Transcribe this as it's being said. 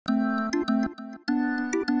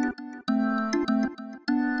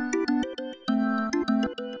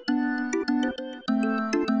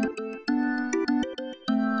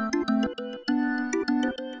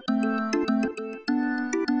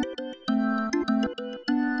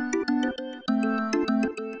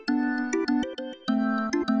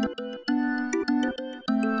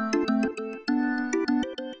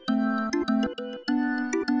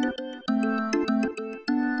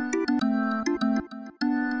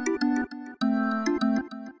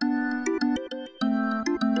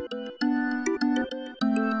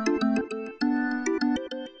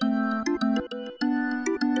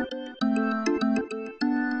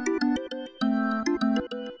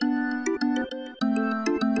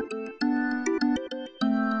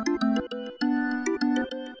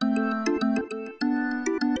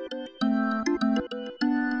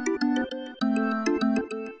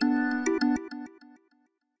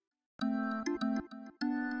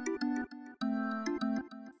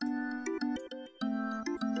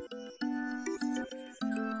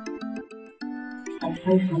No,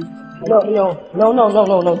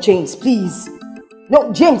 James, please.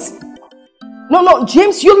 No, James. No,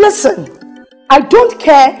 James, you listen. I don't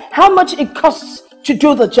care how much it costs to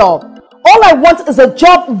do the job. All I want is a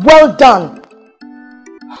job well done.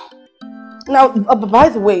 Now, by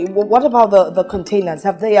the way, what about the containers?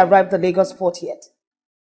 Have they arrived at Lagos port yet?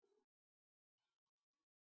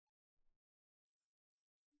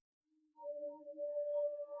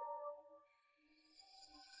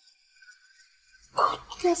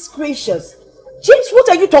 Goodness gracious. James, what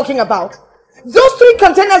are you talking about? Those 3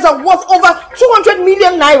 containers are worth over 200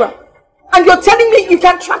 million naira. And you're telling me you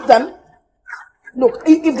can't track them? Look,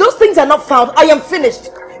 if those things are not found, I am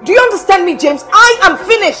finished. Do you understand me, James? I am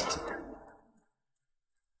finished.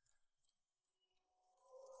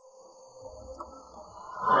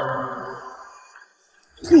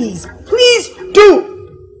 Please do.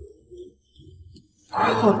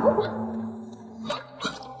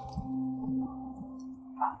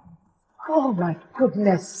 Oh my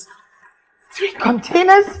goodness. 3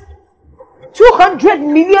 containers? 200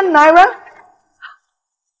 million naira?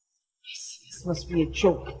 This must be a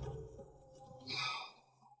joke.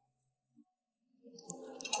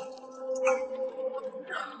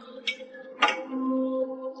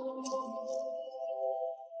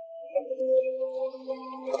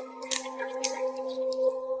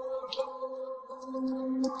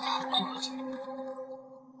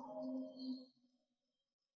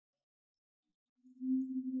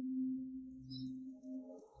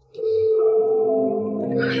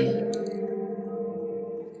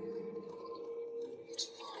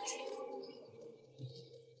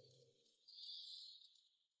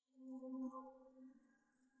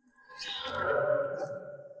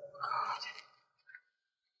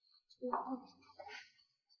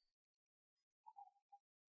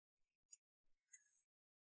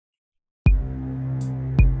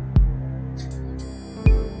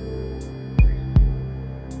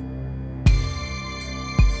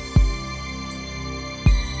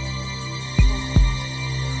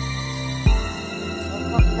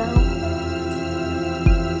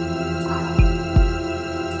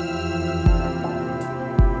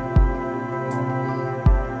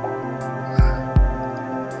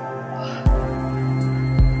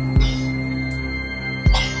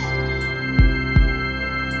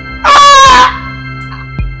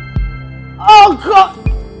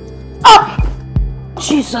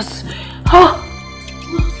 Jesus! Oh.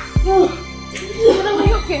 Madam, are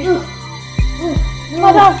you okay?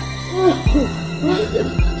 Madam!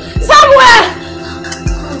 Somewhere!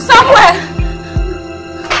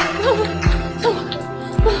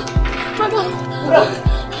 Madam!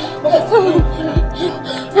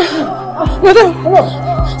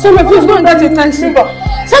 Somewhere, please go and get a taxi. Somewhere,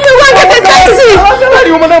 go and get a taxi!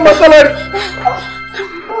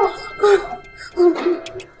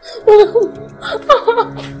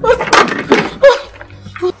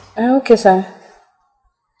 Okay, sir.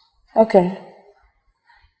 Okay.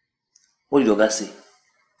 What did your guy say? He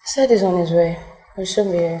said he's on his way. He'll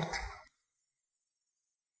soon be here.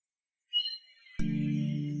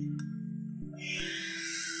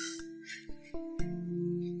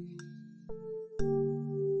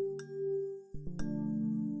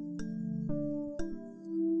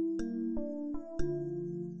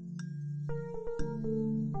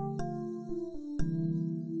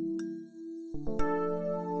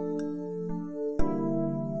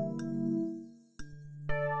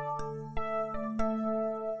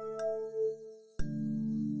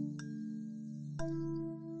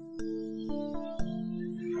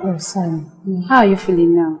 Oh, son, how are you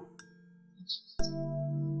feeling now?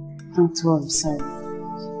 Don't worry, sorry.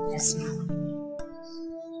 Yes, ma'am.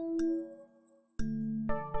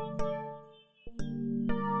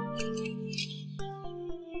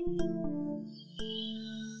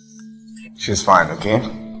 She's fine, okay?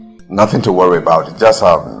 Nothing to worry about. It's just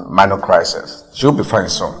a minor crisis. She'll be fine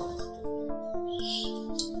soon.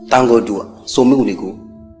 Thank God, do. So, me will go.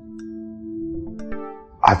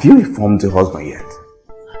 Have you informed the husband yet?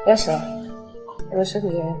 Yes, sir. It was should be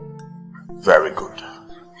here. Very good.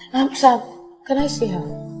 Sir, can I see her?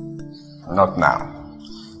 Not now.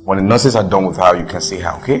 When the nurses are done with her, you can see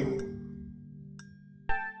her, okay?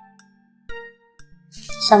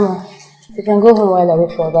 Samuel, you can go home while I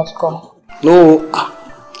wait for her to come. No,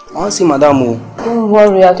 I want to see Madam. Don't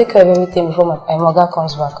worry, I'll take care of everything before my mother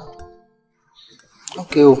comes back.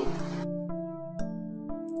 Okay.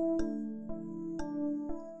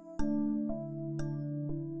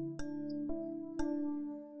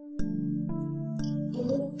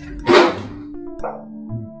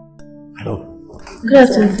 Hello. Good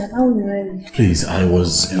afternoon, sir. Please, I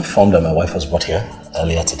was informed that my wife was brought here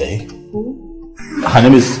earlier today. Who? Her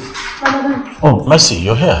name is... Oh, Mercy,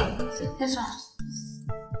 you're here. Yes, sir.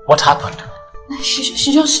 What happened?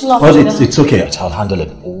 She just locked Well, it's okay. I'll handle it.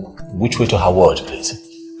 Which way to her ward, please?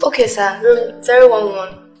 Okay, sir. Room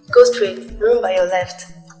 011. Go straight. Room by your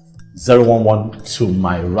left. 011 to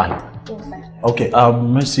my right. Okay,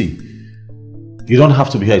 Mercy. You don't have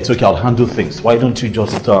to be here. It's okay. I'll handle things. Why don't you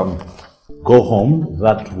just go home?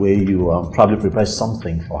 That way you probably prepare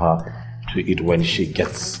something for her to eat when she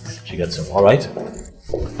gets home. All right?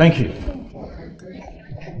 Thank you.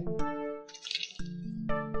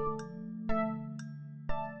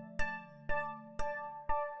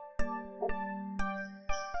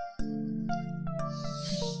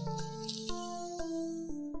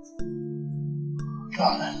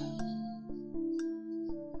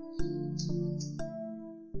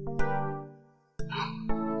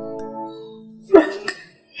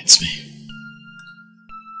 It's me.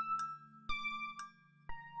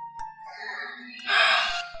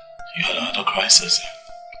 You had another crisis.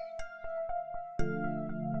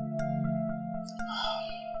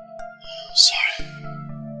 Sorry.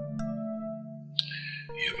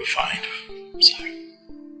 You'll be fine. Sorry.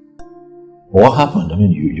 What happened? I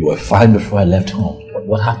mean, you were fine before I left home.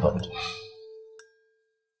 What happened?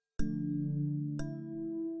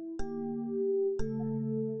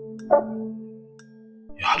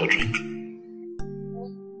 You had a drink?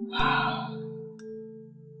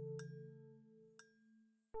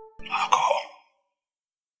 Alcohol.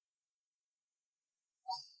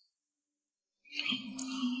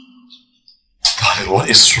 Darling, what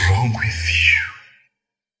is wrong with you?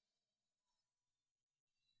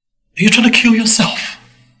 Are you trying to kill yourself?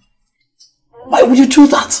 Why would you do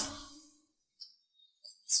that?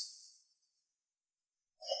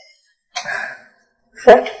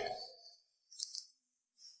 Frank,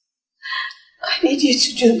 I need you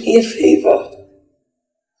to do me a favor.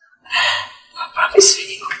 I promise me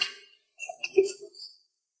you will give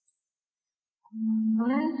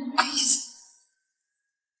me. Please.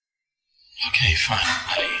 Okay, fine.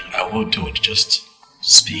 I will do it. Just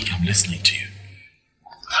speak. I'm listening to you.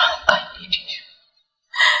 I need you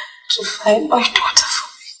to find my daughter for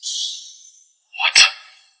me. What?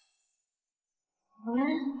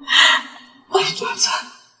 My daughter.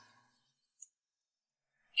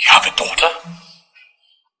 You have a daughter?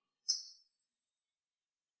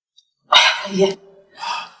 Yeah.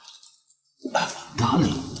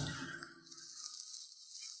 Darling.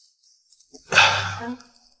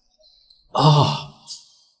 Oh.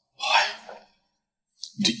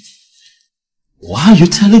 Why are you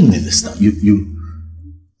telling me this now? You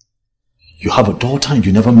have a daughter and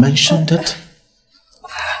you never mentioned it?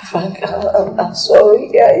 Frank, I'm sorry,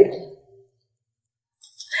 guys.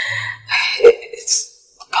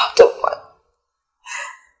 It's part of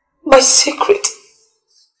my secret.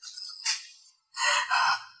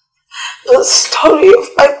 The story of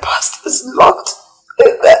my past is locked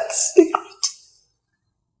in that secret.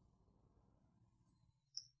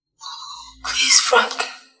 Please, Frank.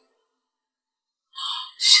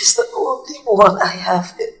 She's the only one I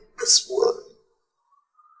have in this world.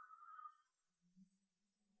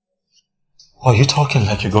 Oh, you're talking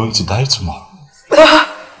like you're going to die tomorrow.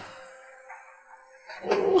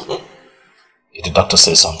 Did the doctor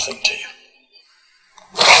say something to you?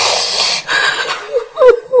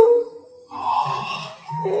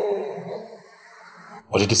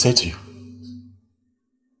 What did he say to you?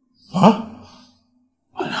 Huh?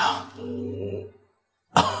 What now?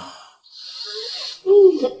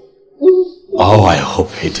 Oh, I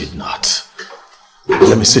hope he did not.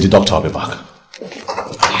 Let me see the doctor. I'll be back.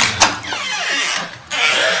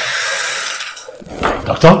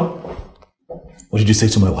 Doctor? What did you say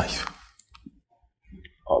to my wife?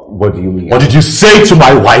 What do you mean? What did you say to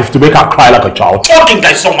my wife to make her cry like a child? Talking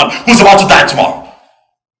like someone who's about to die tomorrow.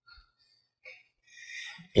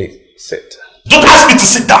 Please, sit. Don't ask me to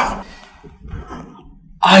sit down.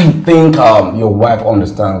 I think your wife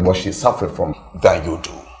understands what she's suffering from than you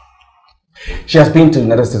do. She has been to the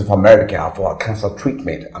United States of America for a cancer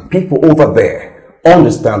treatment, and people over there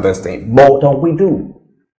understand this thing more than we do.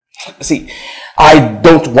 See, I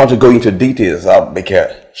don't want to go into details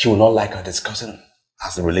because she will not like her discussing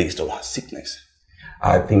as it relates to her sickness.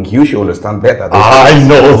 I think you should understand better. I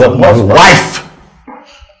know that my wife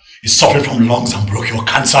is suffering from lungs and bronchial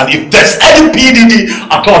cancer, and if there's any PDD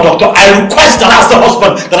at all, doctor, I request that as the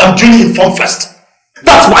husband that I'm duly informed first.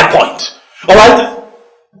 That's my point. Alright?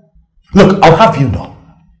 Look, I'll have you know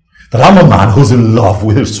that I'm a man who's in love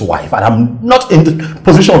with his wife, and I'm not in the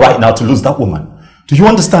position right now to lose that woman. Do you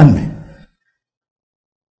understand me?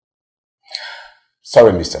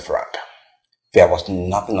 Sorry, Mr. Frank. There was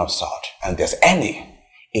nothing of sort, and there's any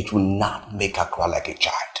it will not make her cry like a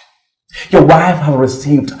child. Your wife has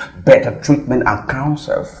received better treatment and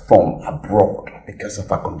counsel from abroad because of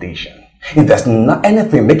her condition. If there's not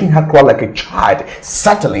anything making her cry like a child,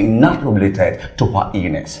 certainly not related to her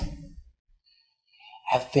illness.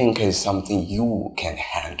 I think it's something you can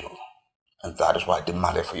handle, and that is why I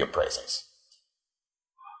demanded for your presence.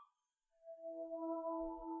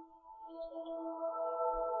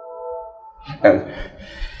 And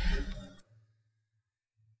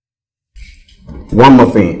one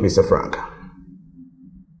more thing, Mr. Frank.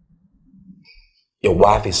 Your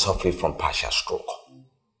wife is suffering from partial stroke,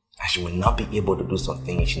 and she will not be able to do some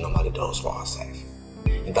things she normally does for herself.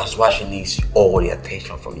 And that's why she needs all the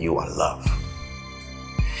attention from you and love.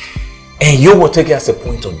 And you will take it as a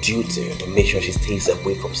point of duty to make sure she stays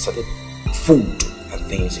away from certain food and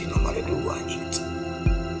things you normally do and eat.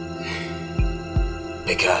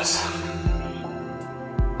 Because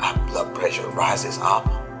her blood pressure rises up,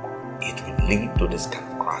 it will lead to this kind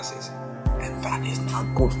of crisis. And that is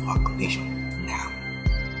not good for her condition now.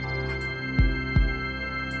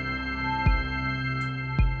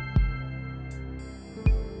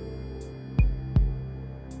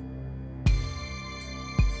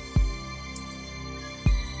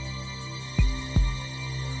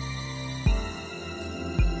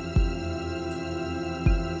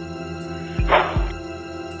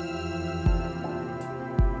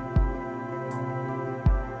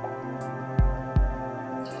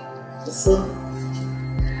 So,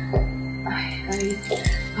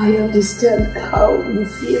 I understand how you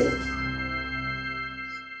feel.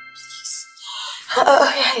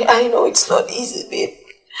 I know it's not easy, babe.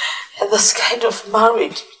 And this kind of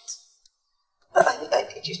marriage, I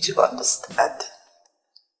need you to understand.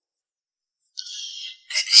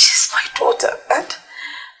 She's my daughter, and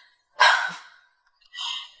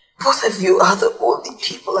both of you are the only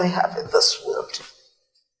people I have in this world.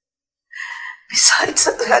 Besides,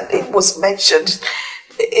 her name was mentioned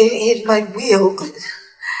in my will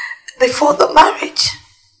before the marriage.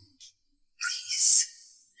 Please,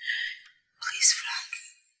 Frank,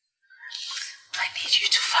 I need you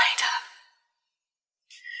to find her.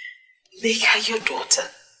 Make her your daughter.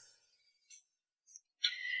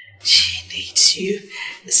 She needs you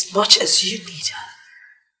as much as you need her.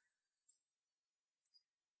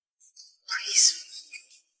 Please.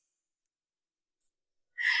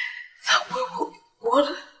 That we will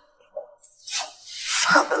want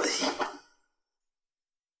family.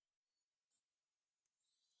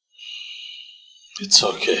 It's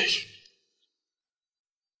okay.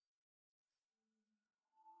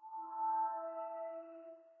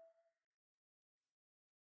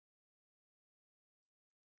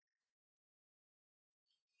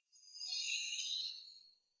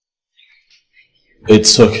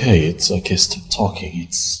 It's okay. It's okay. Stop talking.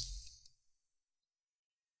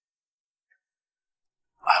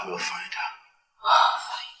 I will find her. Oh,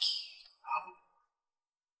 thank you.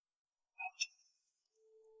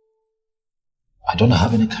 I don't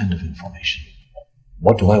have any kind of information.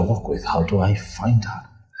 What do I work with? How do I find her?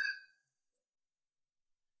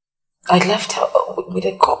 I left her with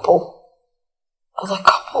a couple. The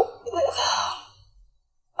couple.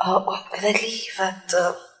 When I leave at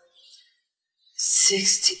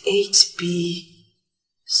 68B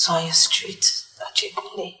Sawyer Street,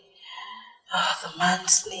 Ajigune. The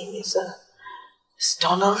man's name is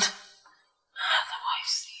Donald. The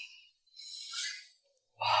wife's name.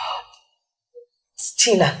 It's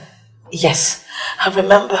Tina. Yes, I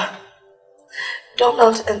remember.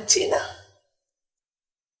 Donald and Tina.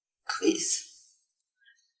 Please.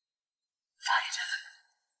 Find her.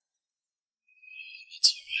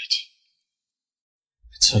 It's alright.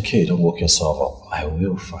 It's okay, don't work yourself up. I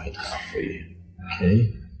will find her for you,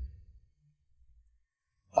 okay?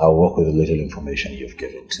 I'll work with the little information you've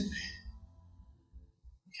given to me.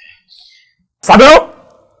 Okay. Samuel!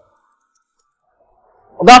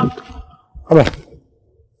 Oga! Come here.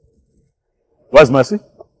 Where's Mercy?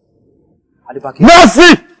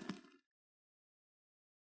 Mercy!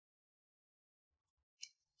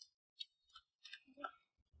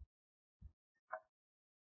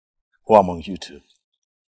 Who among you two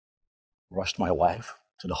rushed my wife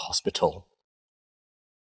to the hospital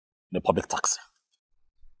in a public taxi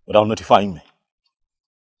without notifying me?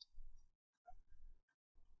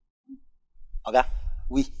 Okay,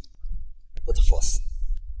 we. What the force?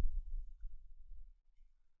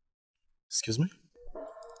 Excuse me?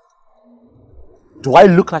 Do I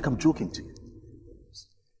look like I'm joking to you?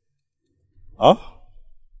 Huh?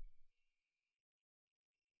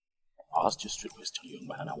 I asked you a straight question, young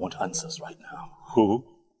man, and I want answers right now. Who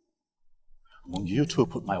among you two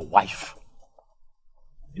put my wife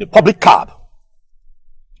in a public cab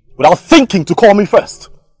without thinking to call me first?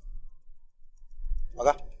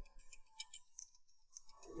 Okay.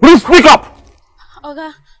 Please speak up!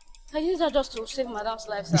 Oga, I used that just to save Madam's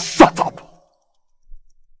life, sir. Shut up!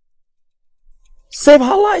 Save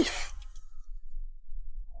her life?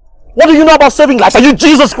 What do you know about saving lives? Are you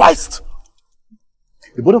Jesus Christ?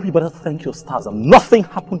 The both of you better thank your stars that nothing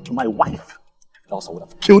happened to my wife. Else I would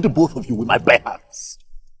have killed the both of you with my bare hands.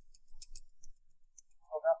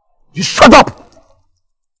 You shut up!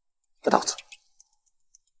 Get out.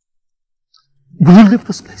 Will you leave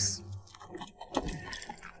this place?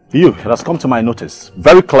 You, it has come to my notice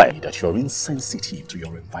very clearly that you're insensitive to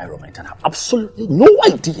your environment and have absolutely no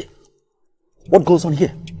idea what goes on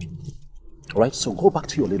here. Alright, so go back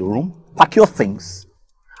to your little room, pack your things,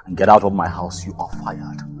 and get out of my house. You are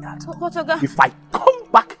fired. But Oga... If I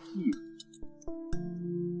come back here,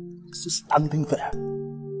 she's standing there.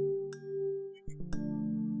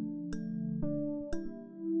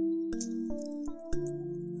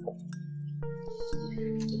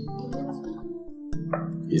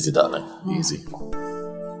 Easy, darling. Easy.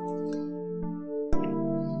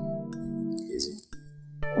 Easy.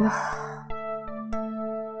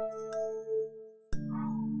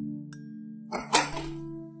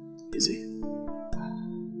 Easy.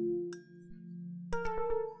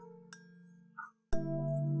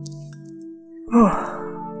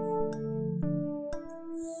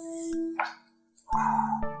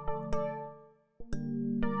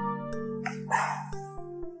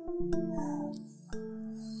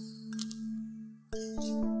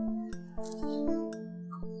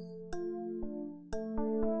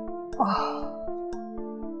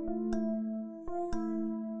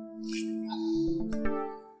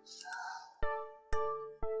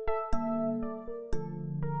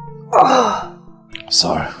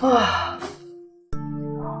 Sorry.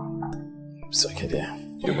 It's okay, dear.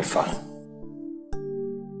 You'll be fine.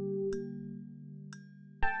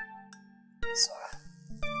 Sorry.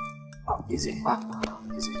 Easy.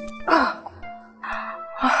 Easy. I'm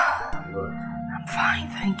fine,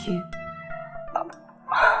 thank you.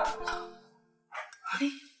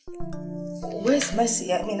 Honey, where's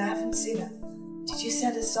Mercy? I mean, I haven't seen her. Did you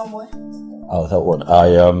send her somewhere? Oh, that one.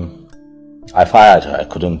 I fired her. I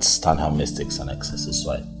couldn't stand her mistakes and excesses,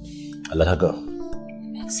 so I let her go.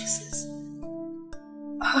 Excesses?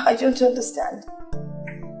 I don't understand.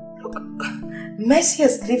 Look, Mercy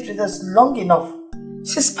has lived with us long enough.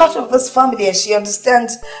 She's part of this family and she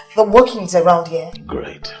understands the workings around here.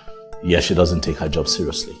 Great. Yeah, she doesn't take her job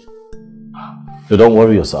seriously. So don't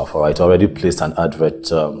worry yourself, alright? I already placed an advert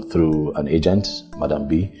through an agent, Madam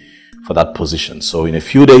B, for that position. So in a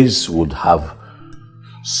few days, we'll have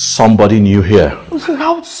somebody new here.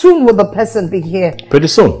 How soon will the person be here? Pretty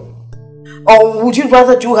soon. Or would you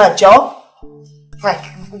rather do her job? Like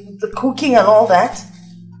the cooking and all that?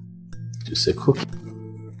 You say cooking?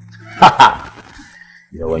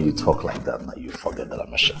 You know, when you talk like that, now you forget that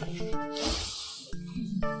I'm a chef.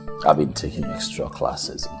 I've been taking extra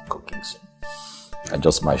classes in cooking, so I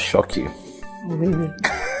just might shock you. Really?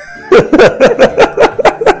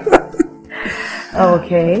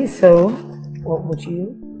 Okay, so what would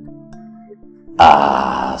you?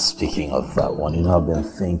 Speaking of that one, you know, I've been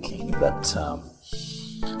thinking that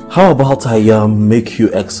how about I make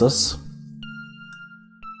you exes?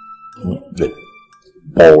 The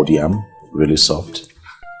boiled yam, really soft.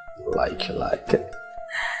 Like you like it.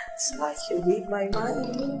 It's like you read my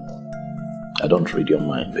mind. I don't read your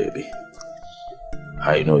mind, baby.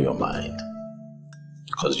 I know your mind.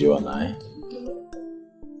 Because you and I,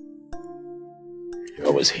 you're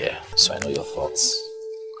always here. So I know your thoughts.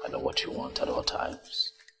 I know what you want at all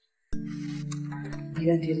times.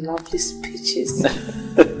 You and your lovely speeches.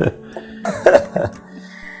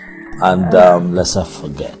 And lest I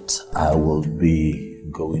forget, I will be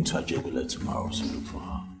going to Ajegule tomorrow to look for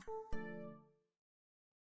her.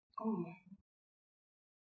 Oh.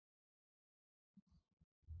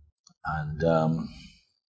 And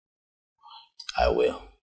I will.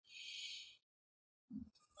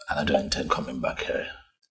 And I don't intend coming back here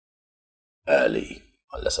early,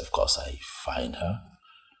 unless of course I find her.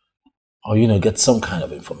 Or, you know, get some kind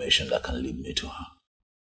of information that can lead me to her.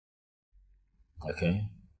 Okay?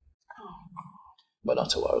 But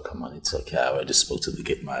not to worry, come on, it's okay. I already spoke to the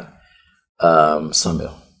gate man,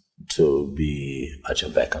 Samuel, to be at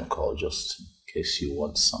your beck and call just in case you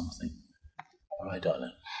want something. All right,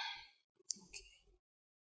 darling.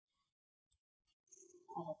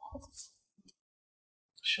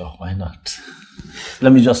 Sure, why not?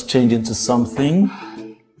 Let me just change into something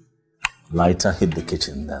lighter, hit the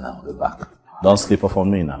kitchen, then I'll be back. Don't sleep off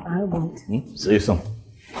on me now. I won't. See you soon.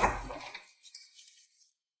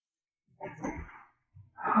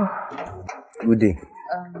 Oh. Good day.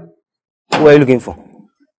 Who are you looking for?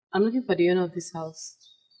 I'm looking for the owner of this house.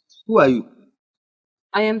 Who are you?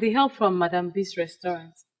 I am the help from Madame B's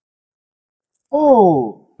restaurant.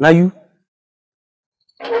 Oh, now you?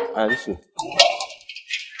 Listen.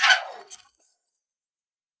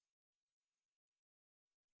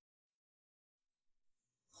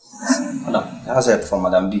 Madam, how's help from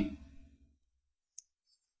Madame B?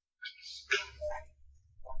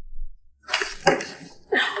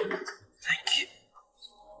 Thank you.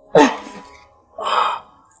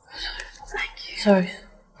 Thank you. Sorry.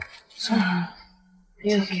 Are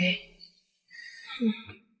you okay?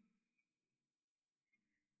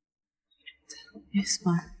 Yes,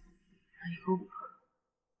 ma. I hope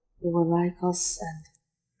you will like us and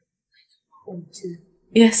home too.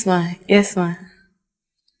 Yes, ma. Yes, ma.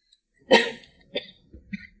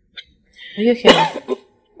 Are you okay?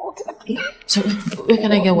 So, where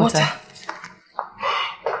can I get water?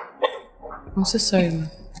 I'm so sorry, ma.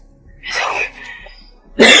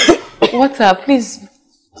 Water, please.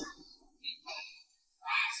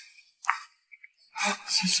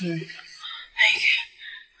 So sorry. Thank you.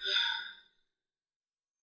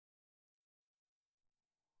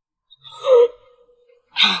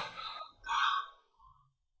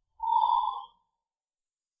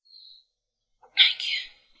 Thank you.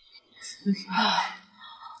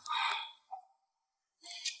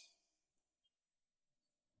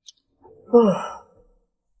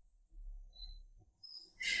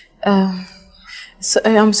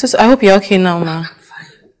 I hope you're okay now, ma.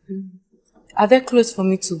 Are there clothes for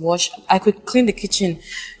me to wash? I could clean the kitchen.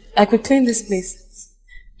 I could clean this place.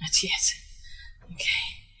 Not yet. Okay.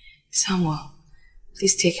 Samuel,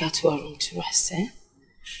 please take her to her room to rest, eh?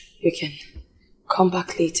 You can come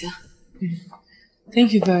back later.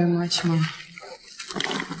 Thank you very much, ma.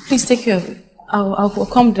 Please take care of it. I'll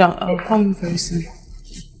come down. I'll come very soon.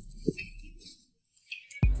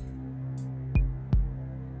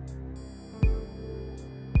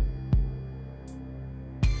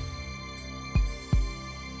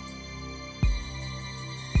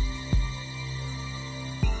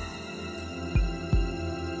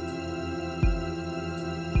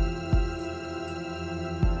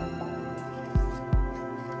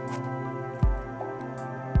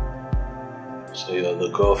 So you're the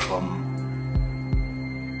girl from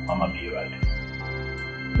Mama B, right?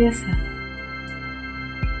 Yes, sir.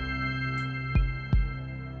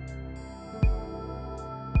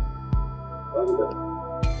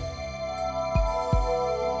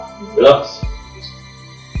 Relax.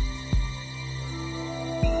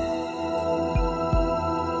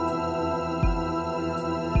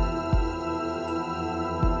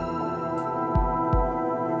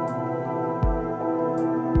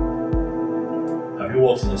 Have you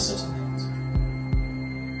worked in this settlement?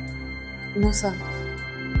 No, sir.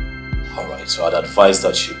 Alright, so I'd advise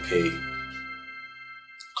that you pay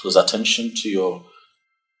close attention to your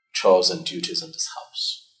chores and duties in this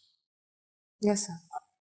house. Yes, sir.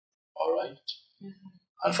 Alright?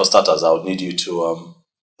 And for starters, I would need you to,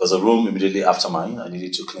 there's a room immediately after mine. I need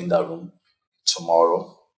you to clean that room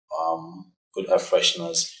tomorrow. Put air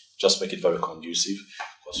fresheners, just make it very conducive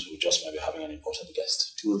because we just might be having an important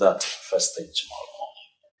guest. Do that first thing tomorrow morning.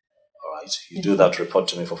 Alright? You do that, report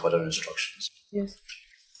to me for further instructions. Yes.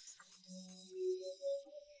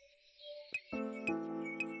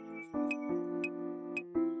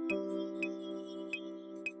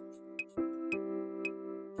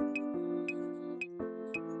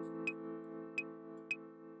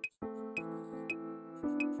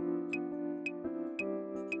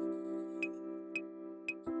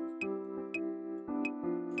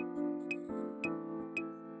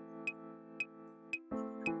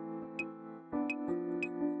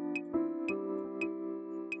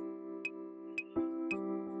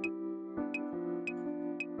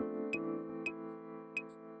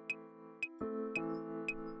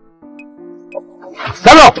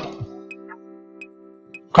 Stand up!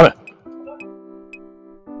 Come here.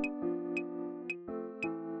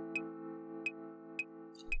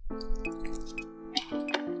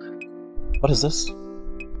 What is this?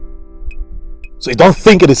 So you don't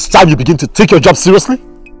think it is time you begin to take your job seriously?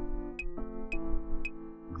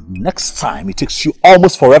 Next time it takes you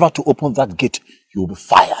almost forever to open that gate, you will be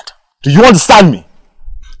fired. Do you understand me?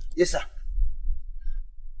 Yes, sir.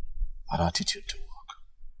 Bad attitude to work.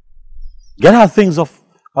 Get her things out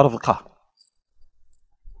of the car.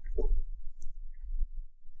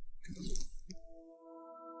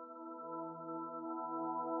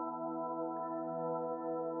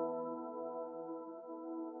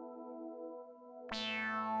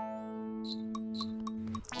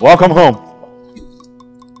 Welcome home.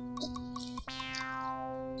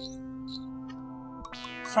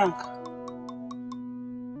 Frank.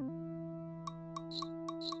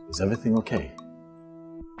 Is everything okay?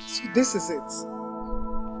 So this is it.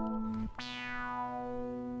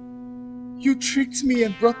 You tricked me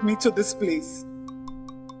and brought me to this place.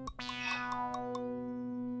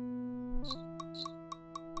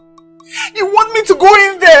 You want me to go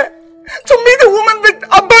in there to meet a woman that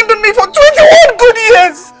abandoned me for 21 good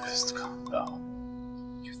years? Just calm down.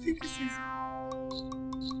 You think this is...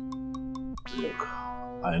 Look,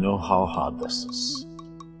 I know how hard this is.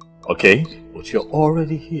 Okay? But you're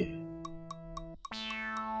already here.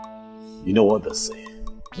 You know what they say?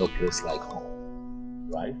 No place like home.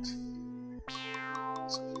 Right?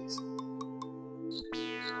 So please.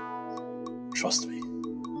 Trust me.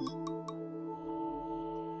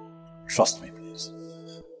 Trust me, please.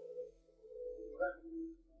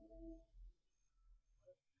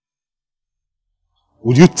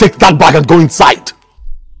 Would you take that bag and go inside?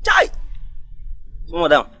 Chai! Slow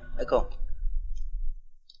down. I come.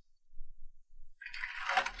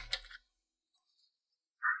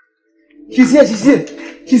 She's here, she's here.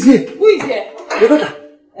 She's here. Who is here? Your daughter.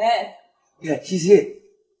 Eh? Yeah, she's here.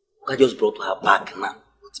 I just brought her back now.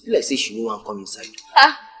 It's like say she won't come inside.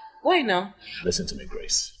 Ah, why now? Listen to me,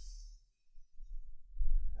 Grace.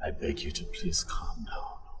 I beg you to please calm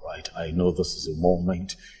down, right? I know this is a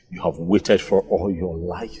moment you have waited for all your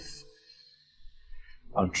life.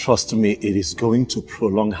 And trust me, it is going to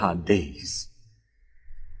prolong her days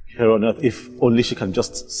here on earth. If only she can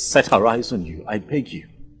just set her eyes on you, I beg you.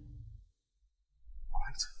 All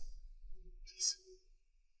right? Please.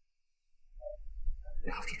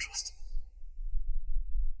 You have to trust me.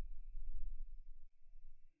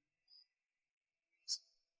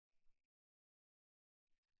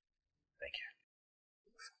 Thank you.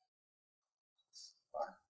 All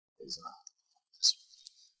right. Please now.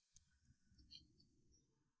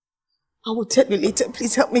 I will tell you later.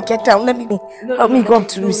 Please help me get down. Let me go. Help me go up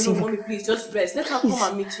to receive her. Mommy, please, just rest. Let her Please. come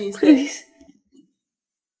and meet you instead. Please.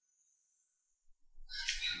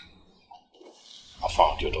 I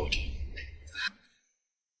found your daughter.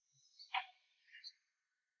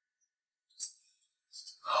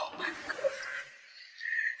 Oh my God.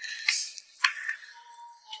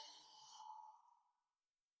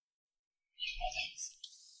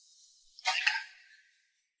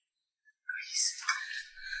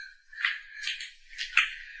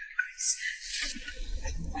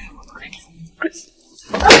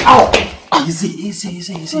 Ow! Easy, easy,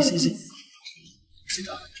 easy, easy, easy, easy. Sit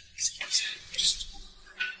down. Easy, easy. Just...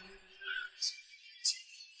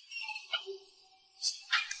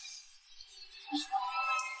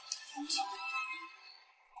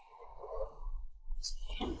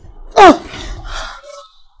 Oh!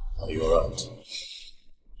 Are you alright?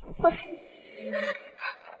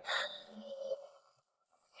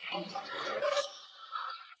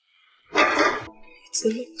 It's a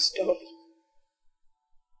long story.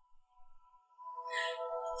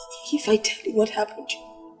 If I tell you what happened, you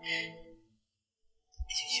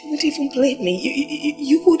wouldn't even blame me.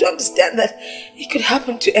 You would understand that it could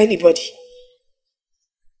happen to anybody.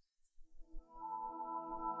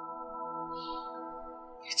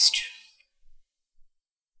 It's true.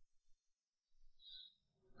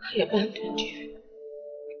 I abandoned you.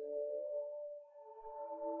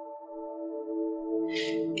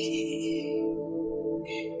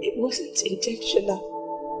 It wasn't intentional.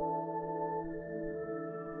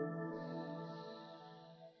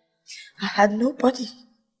 I had nobody.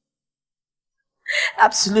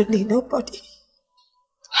 Absolutely nobody.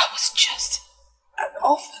 I was just an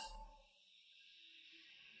orphan.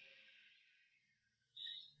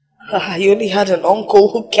 I only had an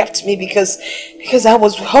uncle who kept me because I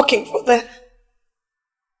was working for them.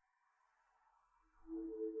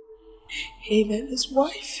 Him and his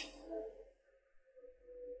wife.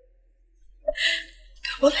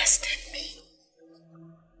 They molested me.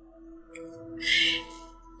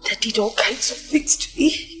 They did all kinds of things to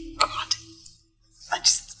me. God,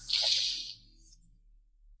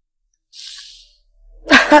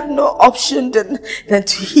 I had no option than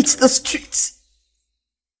to hit the streets.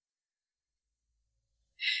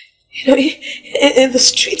 You know, in the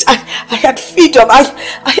streets, I had freedom.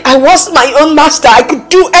 I was my own master. I could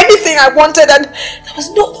do anything I wanted, and there was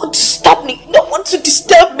no one to stop me, no one to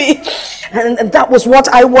disturb me. And that was what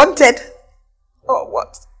I wanted. Or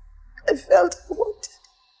what I felt I wanted.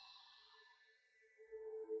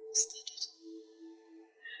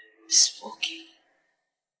 Smoking,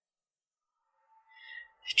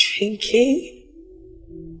 drinking.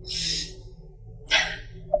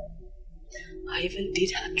 I even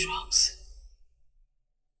did hard drugs.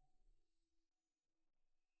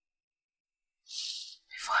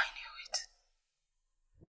 Before I knew it,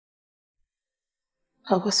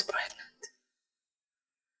 I was pregnant.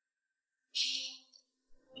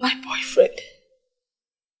 My boyfriend,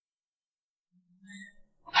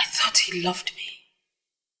 I thought he loved me.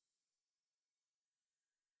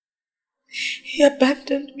 He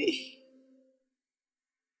abandoned me.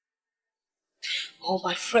 All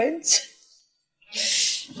my friends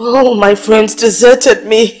deserted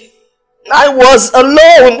me. I was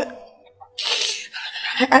alone.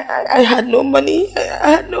 I had no money.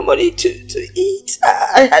 I had no money to eat.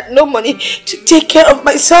 I had no money to take care of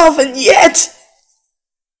myself, and yet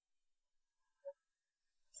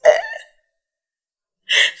there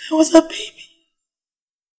was a baby.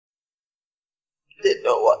 I didn't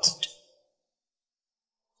know what to do.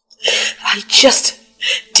 I just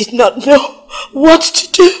did not know what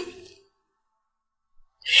to do.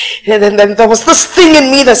 And then there was this thing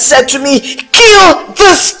in me that said to me, kill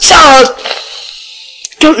this child.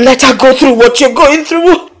 Don't let her go through what you're going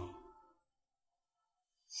through.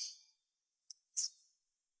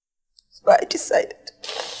 So I decided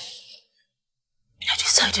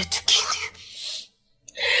to kill you.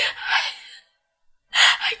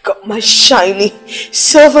 I got my shiny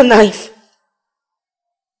silver knife.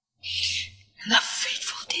 And that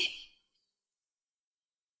fateful day,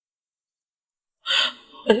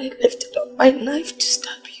 when I lifted up my knife to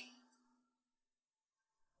stab you,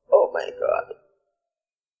 oh my God,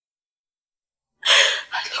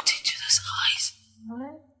 I looked into those eyes,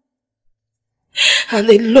 and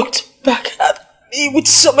they looked back at me with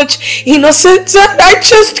so much innocence, and I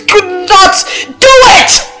just could not do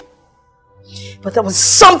it. But there was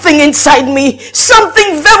something inside me,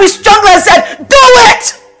 something very strong that said, do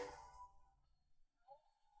it!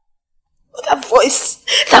 But that voice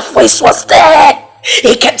was there.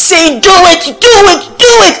 He kept saying, do it, do it,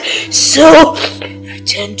 do it. So I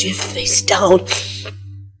turned your face down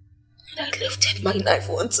and I lifted my knife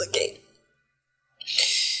once again.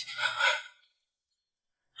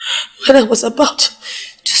 When I was about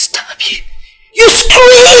to stab you, you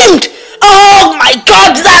screamed! Oh my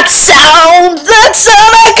God, that sound,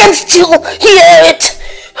 I can still hear it.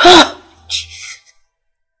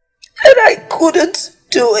 And I couldn't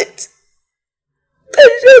do it.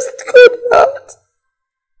 I just could not.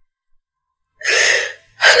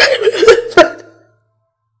 And I remembered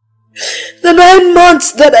the 9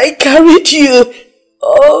 months that I carried you.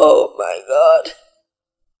 Oh my God.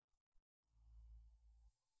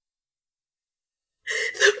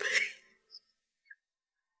 The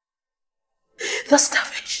pain. The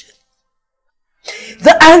starvation.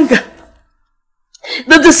 The anger.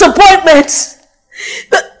 The disappointments.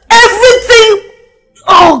 Everything.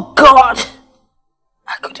 Oh God.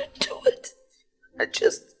 I couldn't do it. I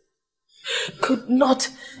just could not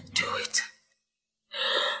do it.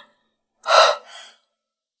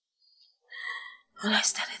 And I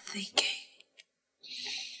started thinking,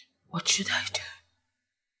 what should I do?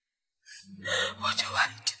 What do I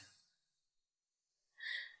do?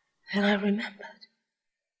 And I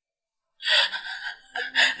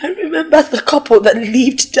remembered the couple that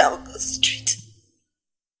lived down the street.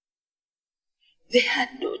 They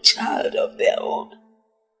had no child of their own.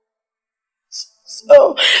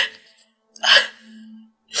 So I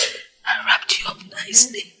wrapped you up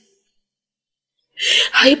nicely.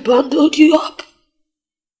 I bundled you up.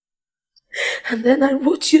 And then I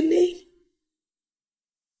wrote your name.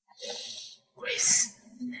 Grace.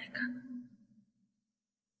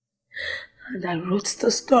 And I wrote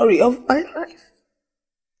the story of my life.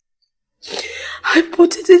 I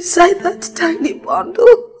put it inside that tiny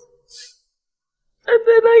bundle. And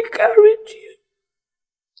then I carried you.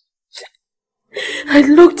 I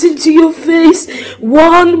looked into your face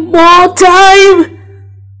one more time.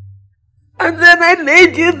 And then I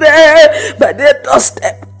laid you there by their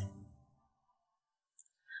doorstep.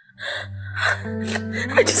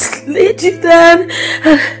 I just laid you there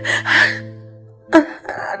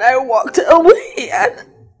and I walked away and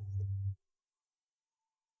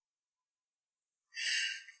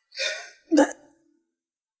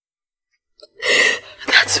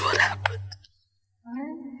that's what happened.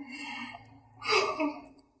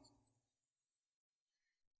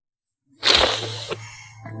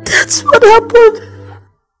 That's what happened.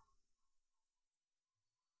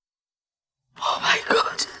 Oh my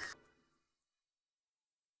God.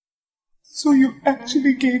 So you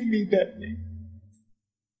actually gave me that name?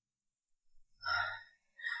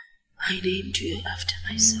 I named you after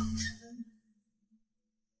myself.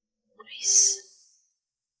 Grace.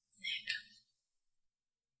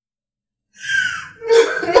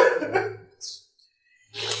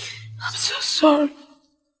 I'm so sorry.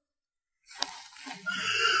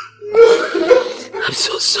 I'm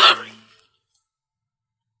so sorry.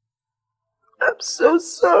 I'm so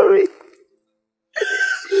sorry.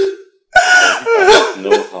 I don't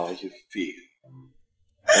know how you feel.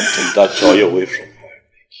 And take that joy away from her.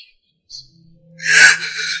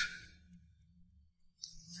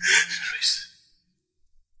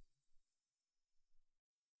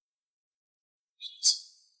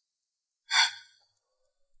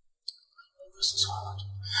 This is hard.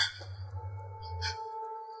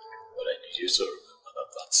 But I need you to remember that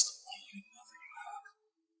that's the only mother you have.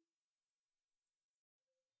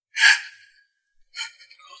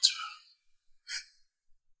 Go to her.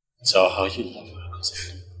 Tell her how you love her, because I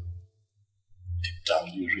know deep down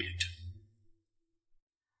you really do.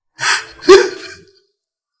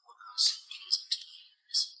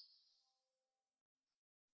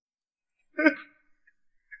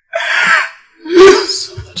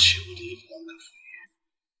 So that she would live longer for you.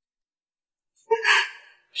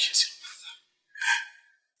 She's your mother.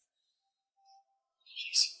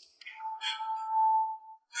 Please.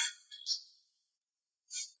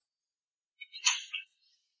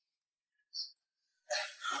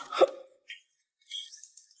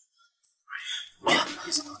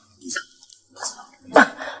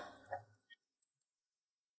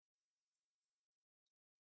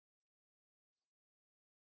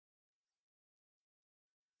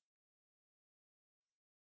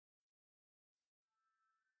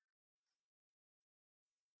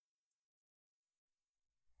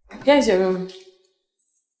 Here's your room.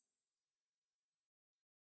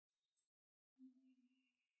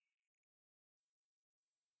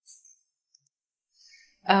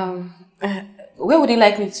 Where would you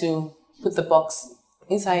like me to put the box?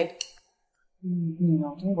 Inside?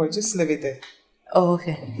 No, don't worry, just leave it there. Oh,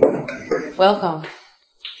 okay. Welcome.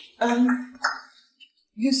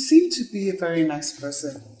 You seem to be a very nice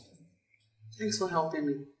person. Thanks for helping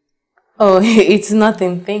me. Oh, it's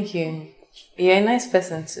nothing. Thank you. You're a nice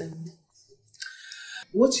person too.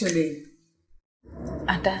 What's your name?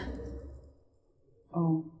 Ada.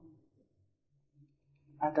 Oh.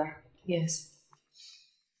 Ada. Yes.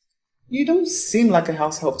 You don't seem like a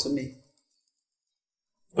house help to me.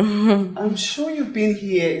 I'm sure you've been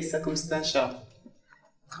here is circumstantial.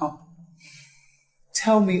 Come.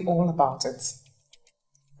 Tell me all about it.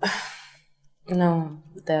 No,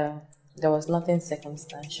 there was nothing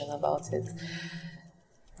circumstantial about it.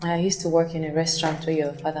 I used to work in a restaurant where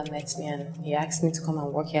your father met me and he asked me to come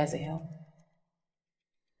and work here as a help.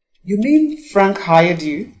 You mean Frank hired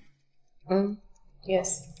you?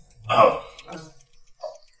 Yes. Oh.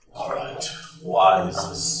 Alright. Why is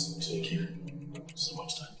this taking so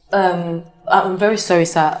much time? I'm very sorry,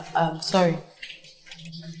 sir. I'm sorry.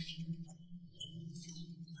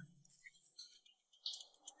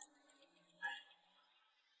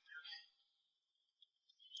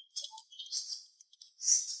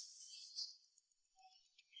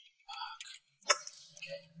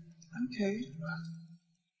 Okay.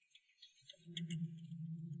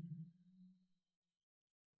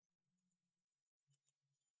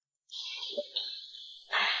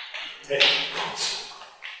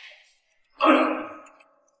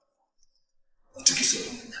 What took you so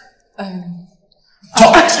long?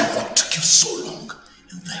 What took you so long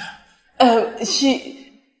in there? She...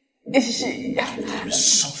 There is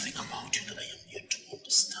something about you that I am yet to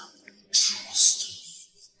understand. Trust.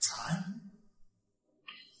 Time?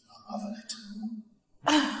 Have it.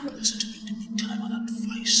 Listen to me in the meantime and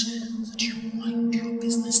advise that you mind your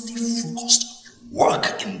business, stay focused on your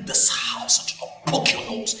work in this house and do not poke your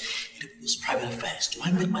nose in people's private affairs. Do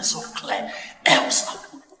I make myself clear? Else I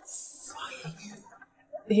will fire you.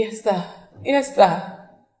 Yes, sir. Yes, sir.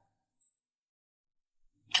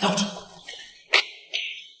 Get out.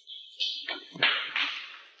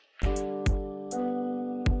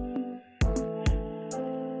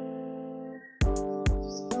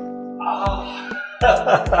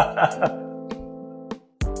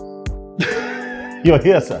 You're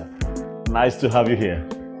here, sir. Nice to have you here.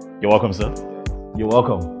 You're welcome, sir. You're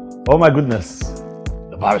welcome. Oh my goodness.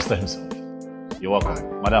 The barrister himself. You're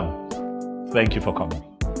welcome. Madam, thank you for coming.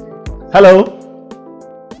 Hello.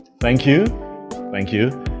 Thank you. Thank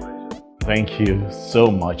you. Thank you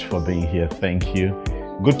so much for being here. Thank you.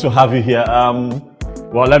 Good to have you here.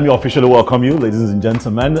 Well, let me officially welcome you, ladies and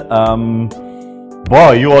gentlemen.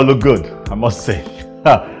 Boy, you all look good, I must say.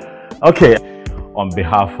 Okay, on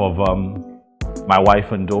behalf of my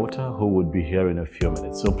wife and daughter, who would be here in a few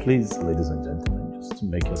minutes. So please, ladies and gentlemen, just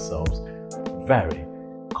make yourselves very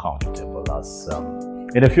comfortable, as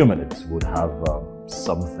in a few minutes we'll have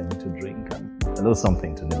something to drink and a little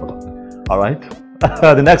something to nibble on. All right?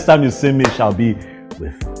 The next time you see me shall be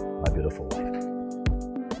with my beautiful wife.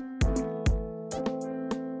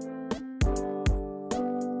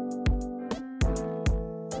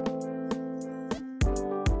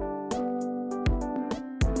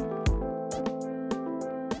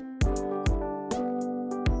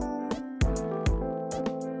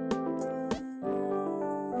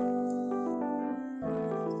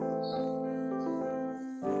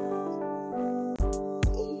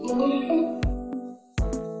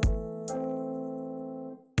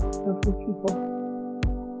 Lovely people.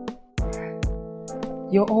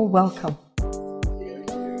 You're all welcome.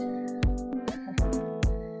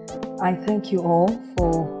 I thank you all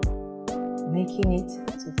for making it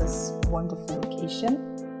to this wonderful occasion.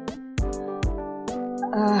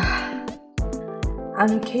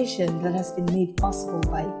 An occasion that has been made possible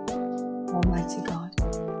by Almighty God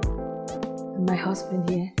and my husband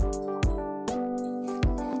here,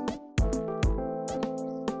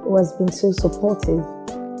 who has been so supportive.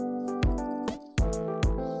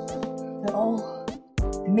 They all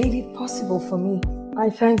made it possible for me. I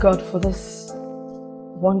thank God for this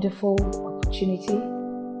wonderful opportunity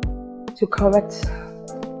to correct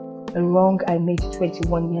a wrong I made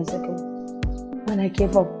 21 years ago when I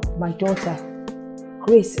gave up my daughter,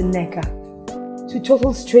 Grace Nneka, to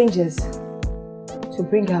total strangers to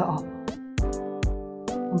bring her up.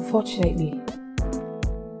 Unfortunately,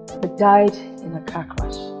 it died in a car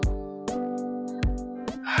crash.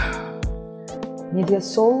 May their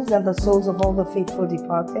souls and the souls of all the faithful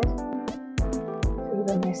departed, through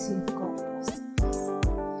the mercy of God,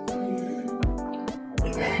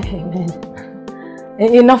 Amen.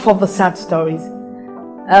 Enough of the sad stories.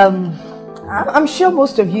 I'm sure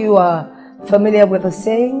most of you are familiar with the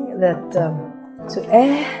saying that to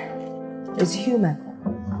err is human,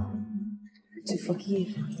 to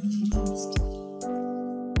forgive.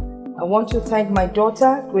 I want to thank my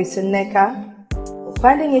daughter, Grace Nneka, for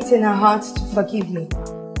finding it in her heart to forgive me.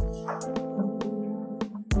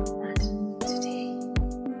 And today,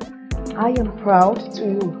 I am proud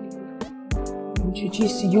to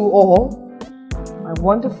introduce to you all my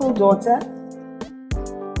wonderful daughter,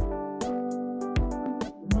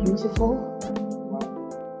 beautiful,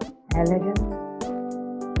 elegant,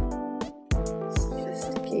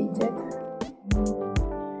 sophisticated,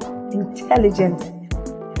 intelligent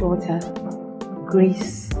daughter,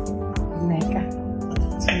 Grace Nneka.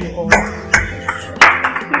 To you all.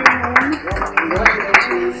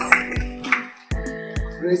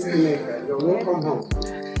 Grace Nneka, you're welcome home.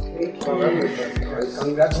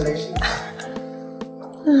 Congratulations.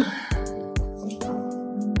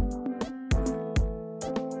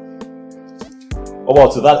 Oh, well,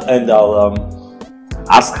 to that end, I'll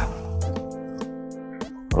ask.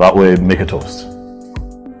 That way, make a toast.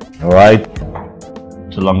 All right?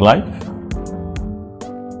 To long life,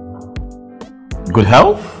 good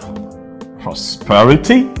health,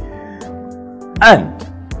 prosperity, and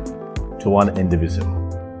to one indivisible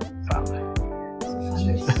family.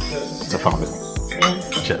 It's a family.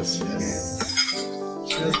 Cheers.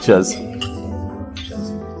 Cheers. Cheers.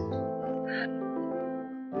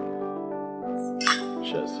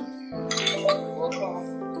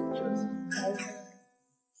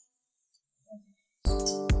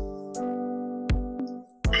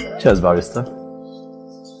 Cheers, barrister.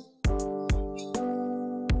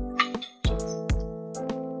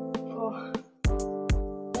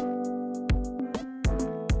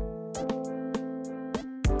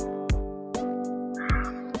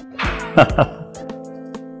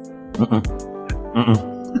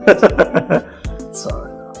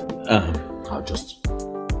 Sorry. I'll just.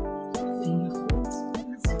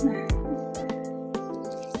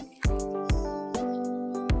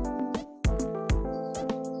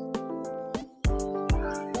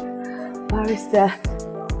 Barrister,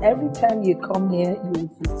 every time you come here, you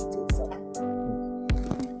refuse to take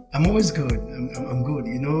something. I'm always good. I'm good.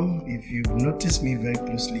 You know, if you notice me very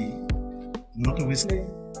closely, I'm not always.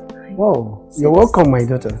 Wow, you're welcome, my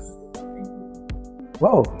daughter.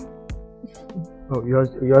 Wow. Oh,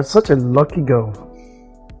 you're such a lucky girl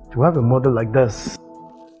to have a mother like this.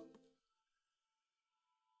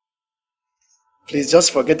 Please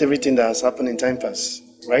just forget everything that has happened in time past,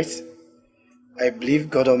 right? I believe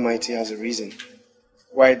God Almighty has a reason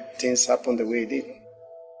why things happen the way it did.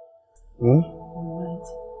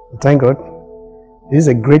 Thank God. This is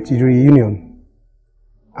a great reunion,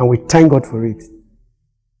 and we thank God for it.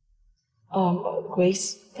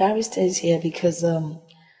 Grace, Barrister is here because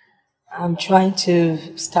I'm trying to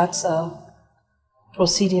start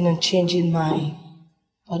proceeding and changing my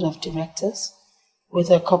board of directors with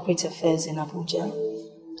corporate affairs in Abuja.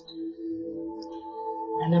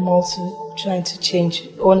 And I'm also trying to change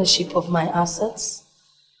ownership of my assets.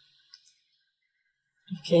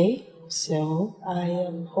 Okay, so I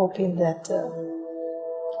am hoping that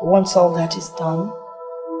once all that is done,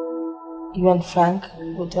 you and Frank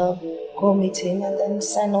would go meet him and then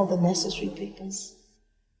sign all the necessary papers.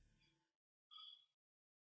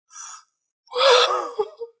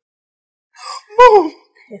 Mom!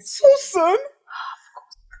 Yes. So soon?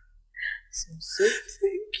 So sweet.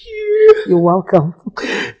 Thank you. You're welcome.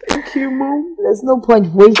 Thank you, Mom. There's no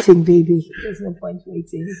point waiting, baby. There's no point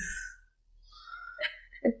waiting.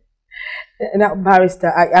 Now,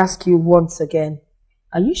 Barrister, I ask you once again.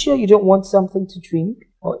 Are you sure you don't want something to drink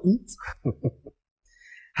or eat?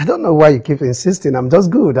 I don't know why you keep insisting. I'm just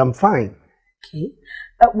good. I'm fine. Okay.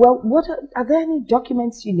 Well, are there any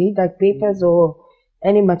documents you need, like papers or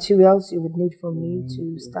any materials you would need from me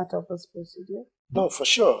to start off this procedure? No, for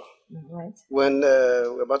sure. Right. When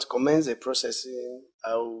we're about to commence the processing,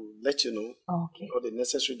 I'll let you know okay. all the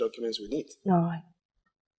necessary documents we need. All right.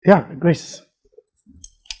 Yeah, Grace.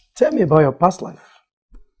 Tell me about your past life.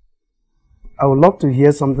 I would love to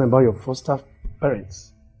hear something about your foster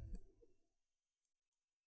parents.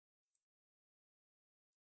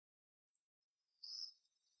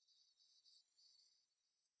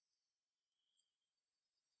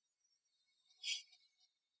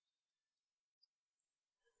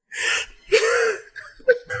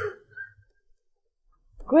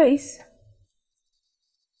 Grace?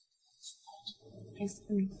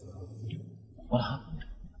 What happened?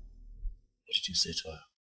 What did you say to her?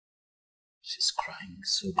 She's crying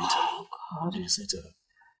so bitterly. Oh, God. What did you say to her?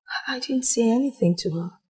 I didn't say anything to her.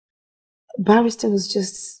 Barrister was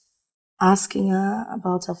just asking her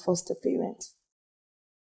about her foster parents.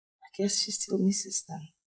 I guess she still misses them.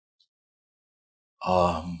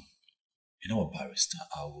 You know what, Barrister?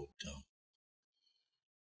 I would,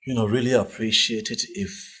 really appreciate it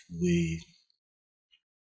if we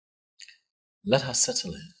let her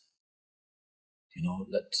settle in.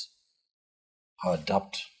 Let her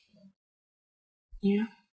adapt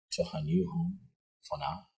to her new home for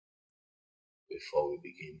now, before we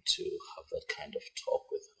begin to have that kind of talk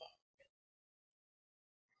with her.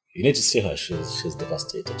 You need to see her. She's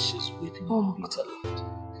devastated. She's weeping bitterly.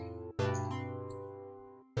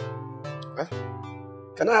 Well,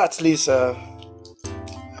 can I at least have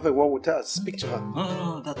a word with her, speak to her?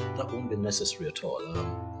 No, that won't be necessary at all.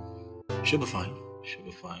 She'll be fine. She'll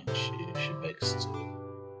be fine. She begs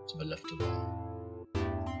to be left alone.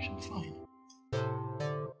 She'll be fine.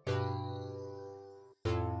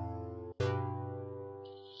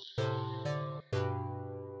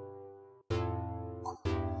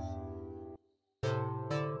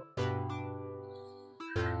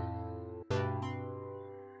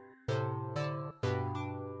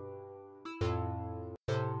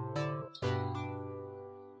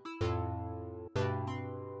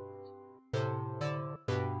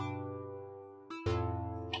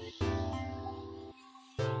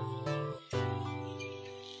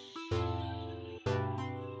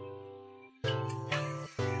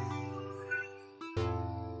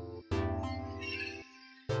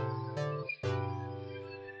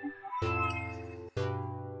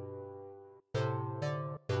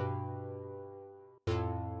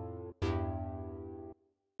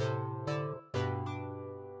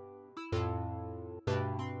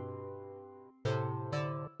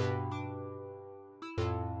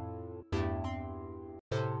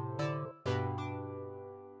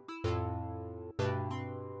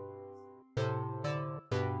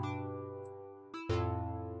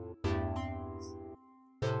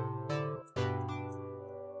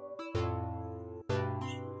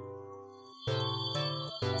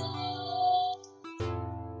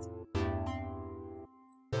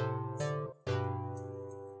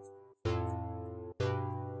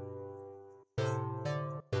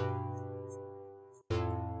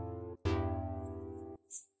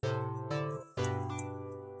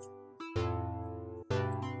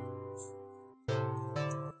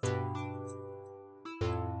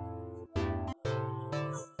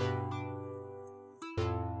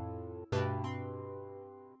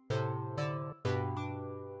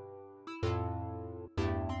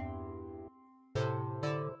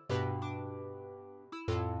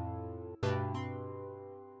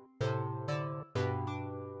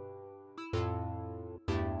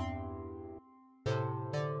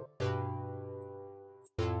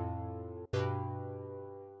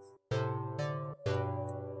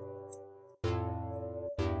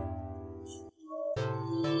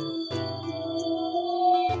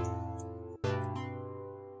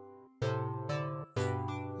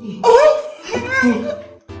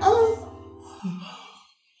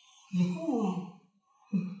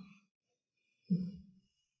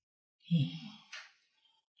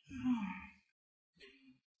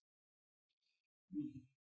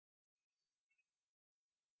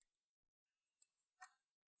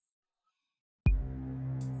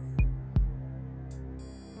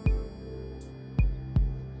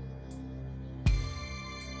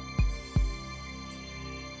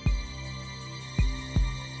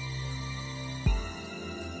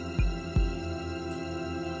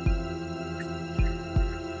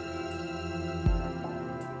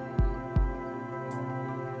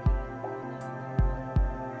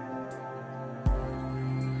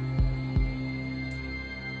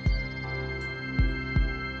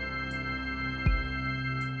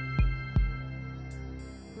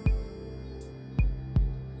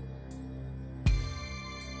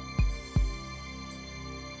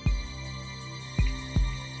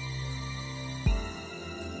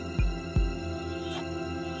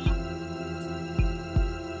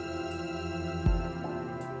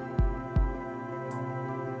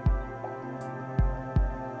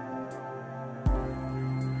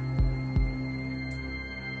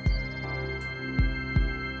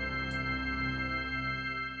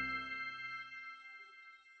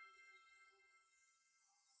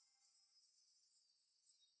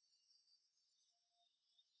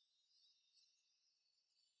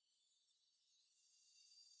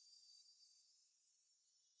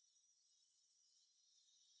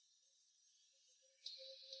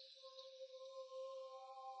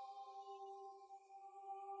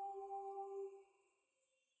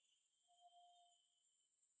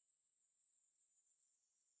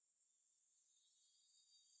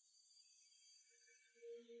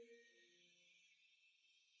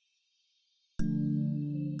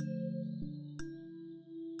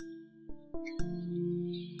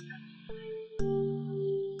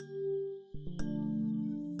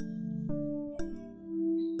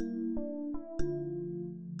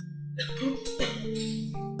 What's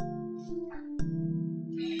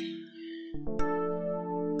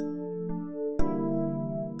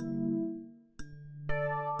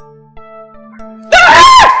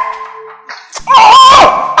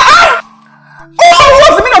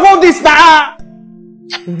the meaning of all this now?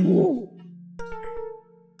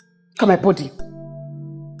 Look at my body.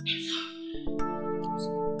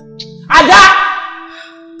 Ada!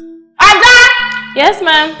 Ada! Yes,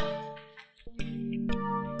 ma'am.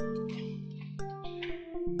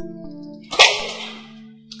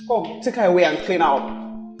 Come, take her away and clean up.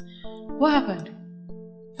 What happened?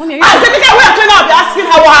 Mommy, I said take her away and clean up! You're asking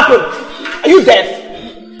her what happened. Are you deaf?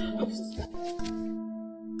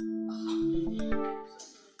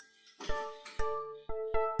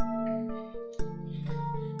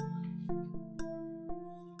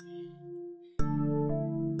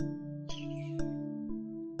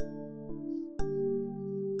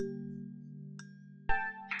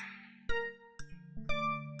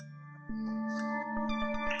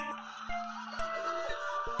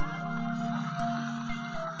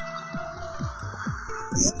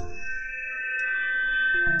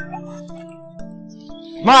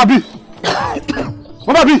 Mama B!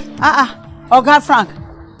 Mama B! Oga Frank,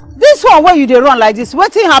 this one where you dey run like this,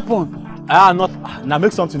 wetin happen? Now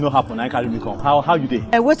make something no happen, I carry me come. How you dey?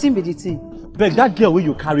 Wetin be the thing? Beg, that girl where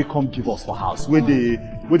you carry come give us for house, where they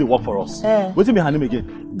work for us. Wetin be her name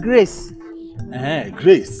again? Grace.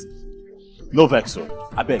 Grace. No vex, so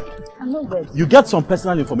I beg. I no vex. You get some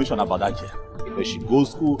personal information about that girl. Where she go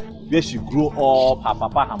school, where she grow up, her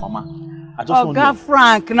papa, her mama. I just want to know. Oga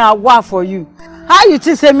Frank, now what for you? How you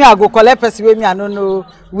think say me I go collect person wey me I don't know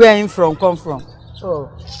where him come from? Oh,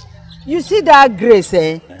 you see that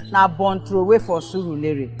Grace na born throw away for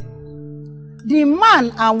Surulere. The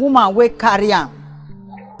man and woman wey carry am,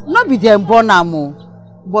 no be them born am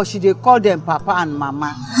o, but she dey call them papa and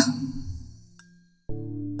mama.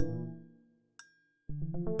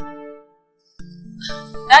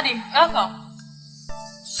 Daddy, welcome.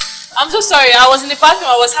 I'm so sorry. I was in the bathroom.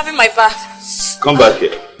 I was having my bath. Come back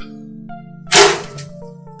here.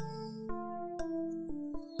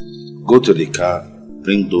 Go to the car,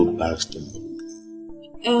 bring those bags to me.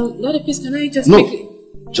 Daddy, please, can I just quickly?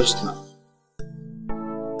 Just now.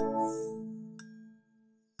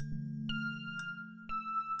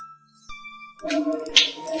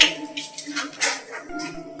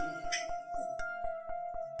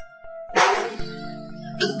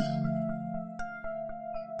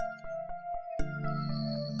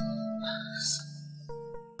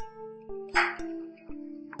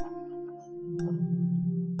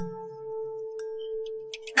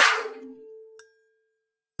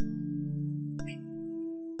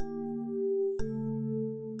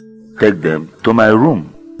 Take them to my room.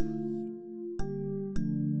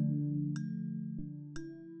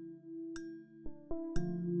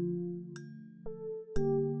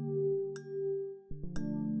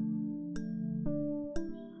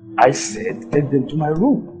 I said, take them to my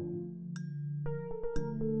room.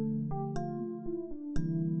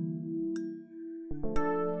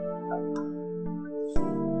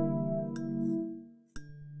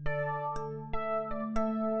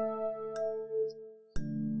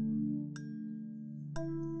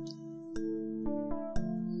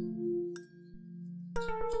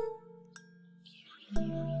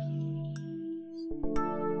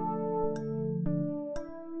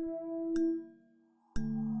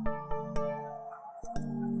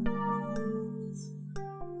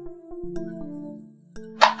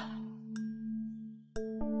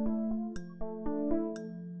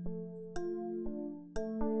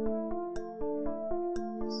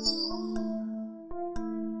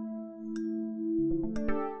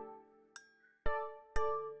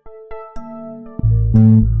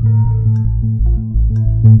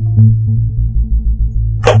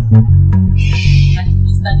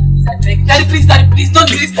 Daddy, please, don't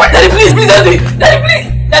do this. Daddy, please, don't do it. Daddy, please.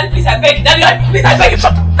 Daddy, please, I beg. Daddy, please, I beg you.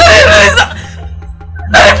 Daddy, please.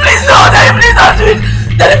 Daddy, please, no. Daddy, please, don't do it.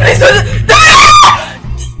 Daddy, please, don't do it.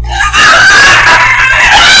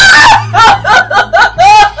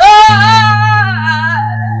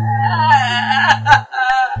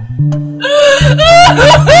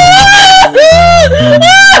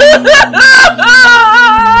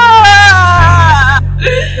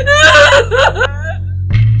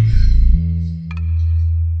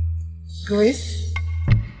 Grace?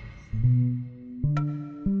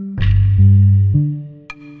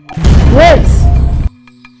 Grace?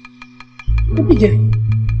 Baby girl.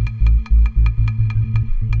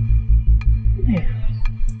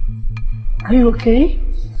 Are you okay?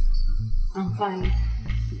 I'm fine.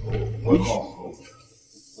 Welcome.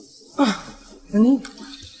 Honey,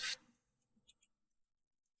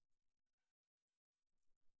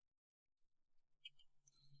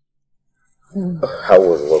 How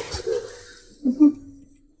was work today?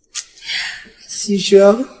 As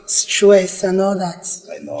usual, stress and all that.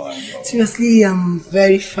 I know. Seriously, I'm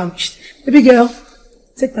very famished. Baby girl,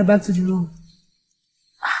 take my bag to the room.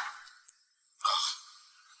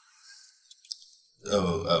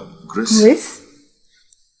 Grace? Grace?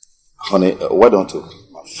 Honey, why don't you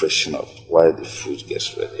freshen up while the food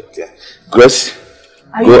gets ready, okay? Grace,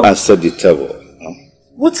 go and set the table. Huh?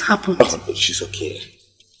 What happened? Oh, but she's okay.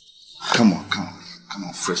 Come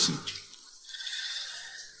on, freshen up.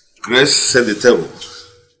 Grace, set the table.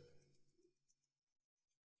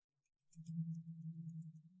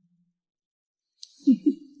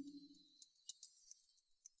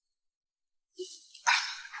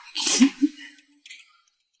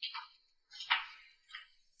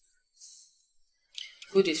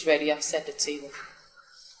 Food is ready. I've set the table.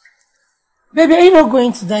 Baby, are you not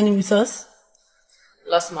going to dine with us?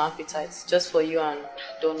 Lost my appetite. Just for you and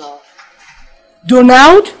Donald.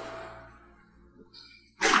 Donald?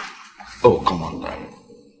 Oh, come on, darling.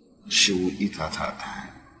 She will eat at her time.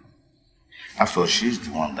 After all, she's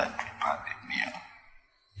the one that prepared the meal.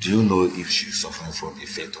 Do you know if she's suffering from the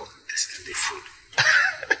effect of tasting the food?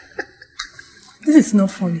 This is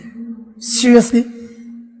not funny. Seriously?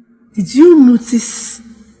 Did you notice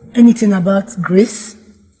anything about Grace?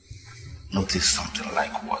 Notice something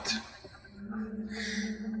like what?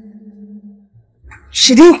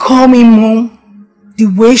 She didn't call me mom the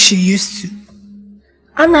way she used to.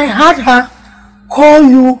 And I had her call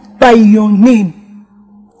you by your name.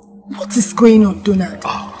 What is going on, Donald?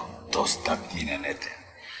 Oh, does that mean anything?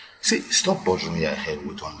 See, stop bothering your head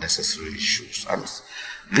with unnecessary issues and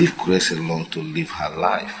leave Grace alone to live her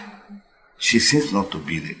life. She seems not to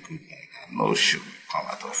be the good woman. No, she will come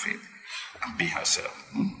out of it and be herself.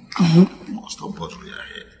 No, stop bothering your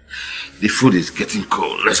head. The food is getting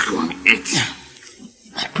cold. Let's go and eat.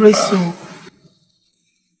 I pray so.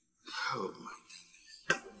 Oh my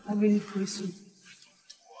God. I really pray so.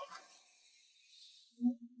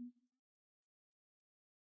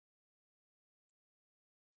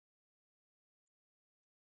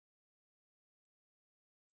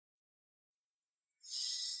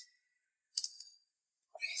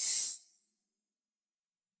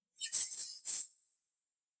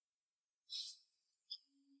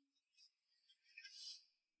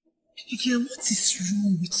 Peggy, what is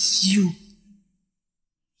wrong with you?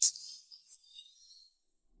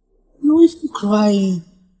 You're always crying.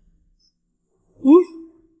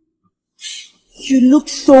 You look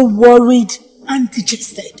so worried and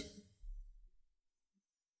dejected.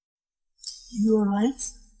 You alright?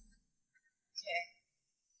 Okay.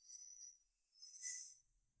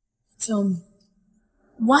 Tell me,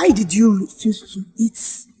 why did you refuse to eat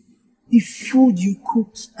the food you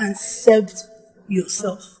cooked and served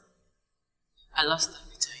yourself? I lost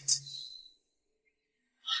appetite.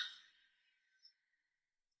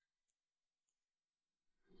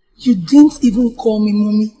 You didn't even call me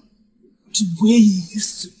mommy the way you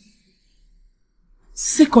used to.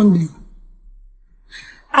 Secondly,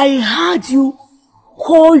 I heard you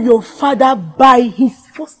call your father by his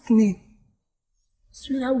first name.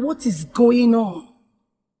 Sweetheart, what is going on?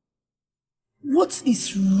 What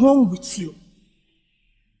is wrong with you?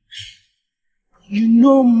 You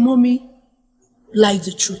know mommy likes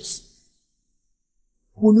the truth.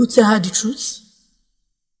 Will you tell her the truth?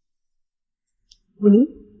 Will you?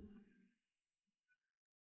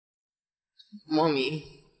 Mommy,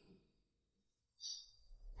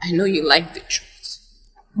 I know you like the truth.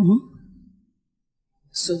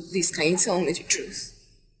 So please, can you tell me the truth?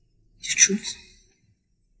 The truth?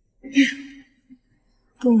 Yeah.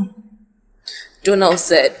 Go on. Donald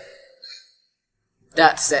said,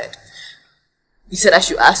 Dad said, he said I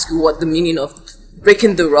should ask you what the meaning of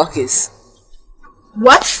breaking the rock is.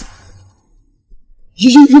 What?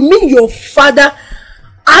 You mean your father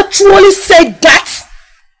actually said that?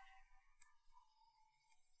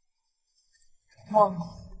 Mom.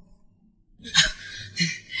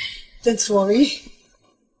 Don't worry.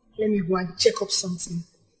 Let me go and check up something.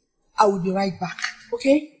 I will be right back,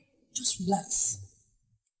 okay? Just relax.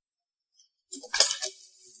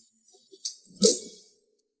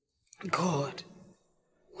 God,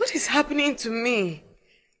 what is happening to me?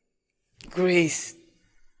 Grace.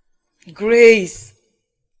 Grace.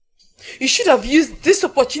 You should have used this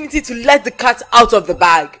opportunity to let the cat out of the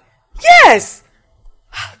bag. Yes!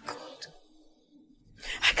 Oh, God.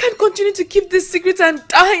 I can't continue to keep this secret and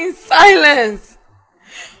die in silence.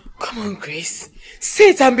 Come on, Grace. Say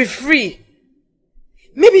it and be free.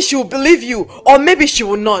 Maybe she will believe you, or maybe she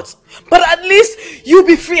will not. But at least you'll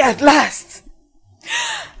be free at last.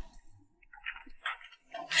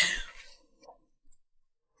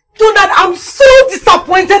 Leonard, I'm so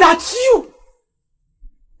disappointed at you.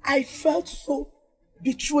 I felt so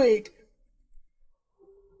betrayed.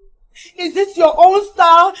 Is this your own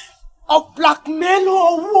style of blackmail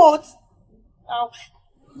or what?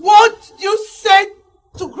 What did you say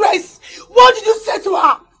to Grace? What did you say to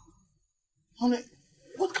her? Honey,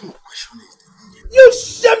 what kind of question is this? You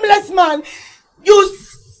shameless man! You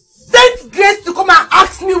sent Grace to come and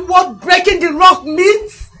ask me what breaking the rock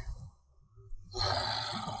means?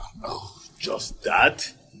 Oh, just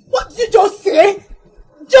that? What did you just say?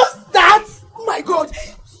 Just that? Oh my God!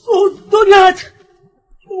 So, Leonard,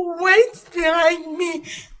 you went behind me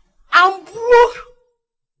and broke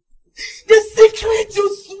the secret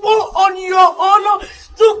you swore on your honor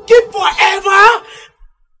to keep forever?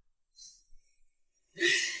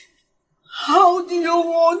 How do you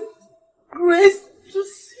want Grace to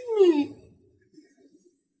see me?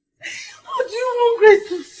 How do you want Grace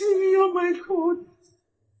to see me? Oh my God.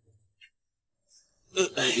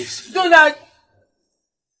 Leonard,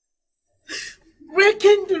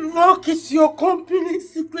 breaking the rock is your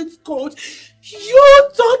company's secret code. You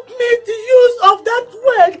taught me the use of that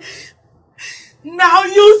word. Now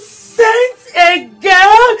you sent a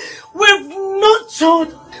girl we've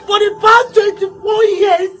nurtured for the past 24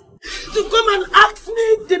 years to come and ask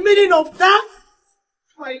me the meaning of that?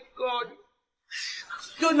 My God.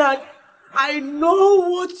 Leonard, I know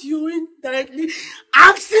what you indirectly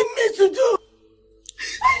asking me to do.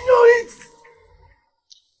 I know it.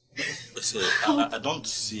 Listen, I don't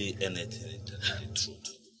see anything in the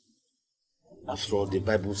truth. After all, the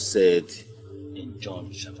Bible said in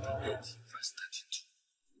John chapter 8, verse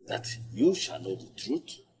 32, that you shall know the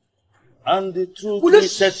truth, and the truth will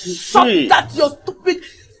set you free. Shut that your stupid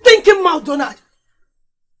thinking mouth, Leonard.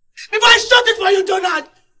 If I shut it for you, Leonard,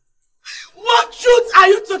 what truth are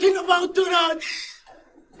you talking about, Leonard?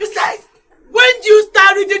 Besides, when do you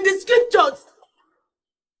start reading the scriptures?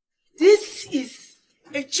 This is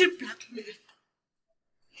a cheap blackmail.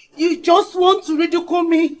 You just want to ridicule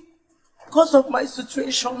me because of my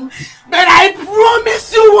situation. But I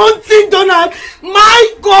promise you one thing, Leonard.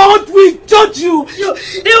 My God will judge you. He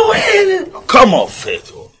will. Come on,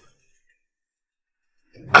 Faith.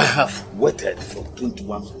 I have waited for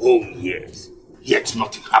 21 whole years, yet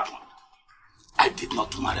nothing happened. I did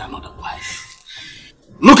not marry another wife.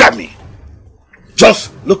 Look at me.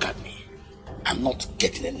 Just look at me. I'm not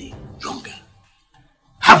getting any younger.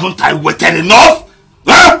 Haven't I waited enough?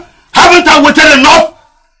 Huh? Haven't I waited enough?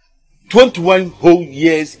 21 whole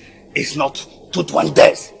years is not 21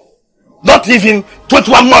 days. Not even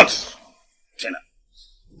 21 months.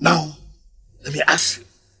 Now, let me ask,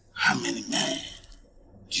 how many men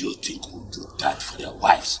do you think will do that for their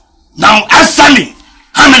wives? Now answer me!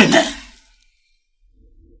 How many men?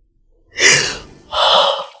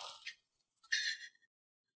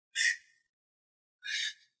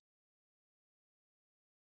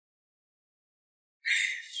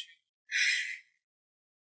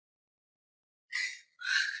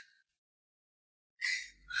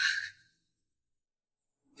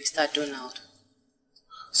 Mr. Donald,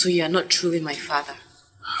 so you are not truly my father?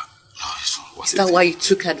 Is that why you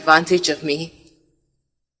took advantage of me?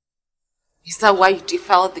 Is that why you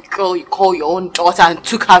defiled the girl you call your own daughter and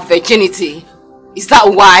took her virginity? Is that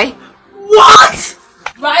why? What?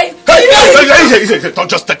 Right? Hey, don't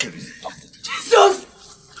just take it easy. Jesus!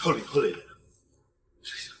 Hold it.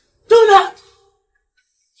 Donald!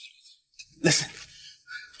 Listen,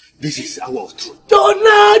 this is our truth.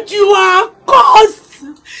 Donald, you are cursed!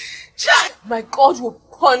 My God will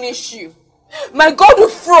punish you. My God will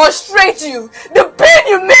frustrate you. The pain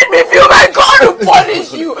you made me feel, my God will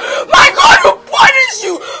punish you. My God will punish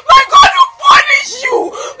you. My God will punish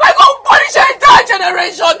you. My God will punish your entire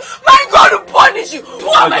generation. My God will punish you. Who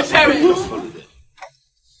are my parents?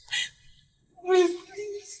 Please.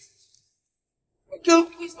 Who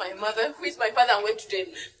is my mother? Who is my father and where to them?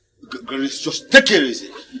 Grace, just take it easy.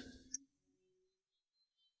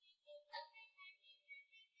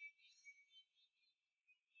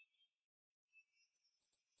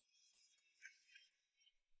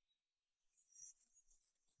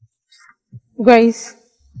 Grace.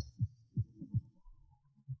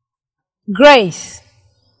 Grace.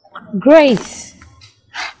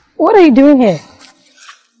 What are you doing here?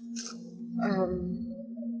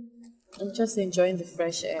 I'm just enjoying the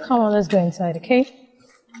fresh air. Come on, let's go inside, okay?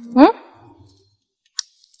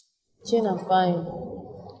 Jane, I'm fine.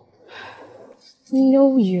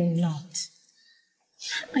 No, you're not.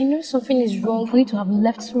 I know something is wrong for you to have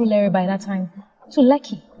left Surulere by that time to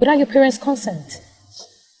Lekki without your parents' consent.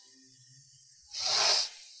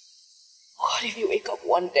 What if you wake up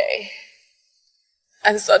one day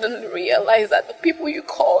and suddenly realize that the people you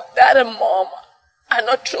call dad and mom are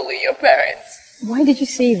not truly your parents. Why did you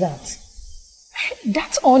say that?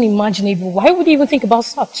 That's unimaginable. Why would you even think about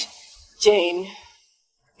such? Jane,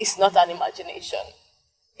 it's not an imagination.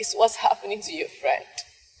 It's what's happening to your friend.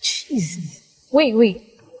 Jesus. Wait.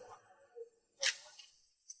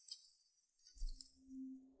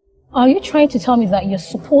 Are you trying to tell me that you're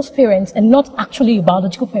supposed parents and not actually your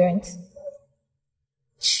biological parents?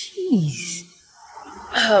 Jeez.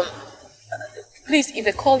 Please, if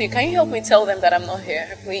they call you, can you help me tell them that I'm not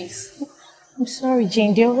here, please? I'm sorry,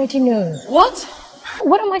 Jane. They already know. What?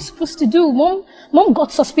 What am I supposed to do? Mom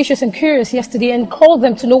got suspicious and curious yesterday and called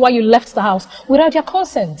them to know why you left the house without their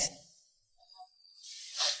consent.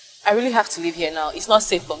 I really have to leave here now. It's not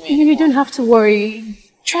safe for me. You don't have to worry.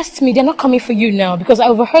 Trust me, they're not coming for you now because I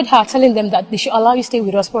overheard her telling them that they should allow you to stay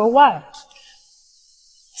with us for a while.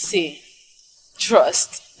 See,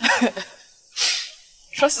 trust.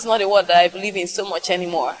 Trust is not a word that I believe in so much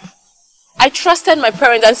anymore. I trusted my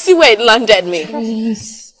parents and see where it landed me.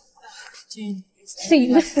 Please. Jane.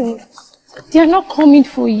 See, listen. They're not coming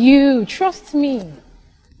for you. Trust me.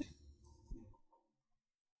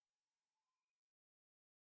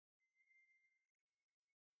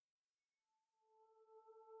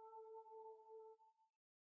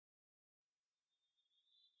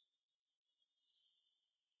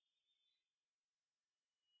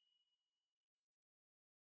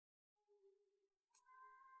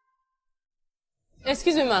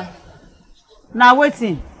 Excuse me, ma. Now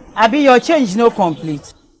waiting. Abi your change no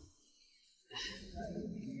complete.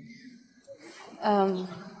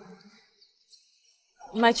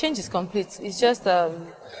 My change is complete. It's just I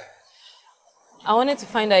wanted to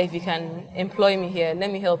find out if you can employ me here.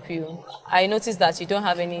 Let me help you. I noticed that you don't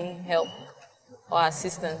have any help or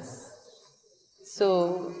assistance.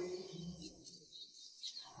 So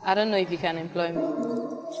I don't know if you can employ me.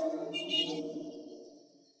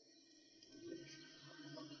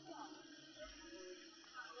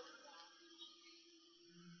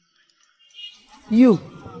 You.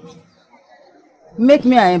 Make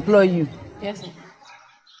me I employ you. Yes, sir.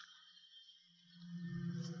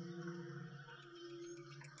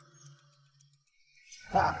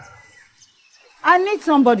 I need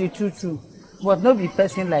somebody too, but no be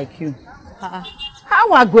person like you.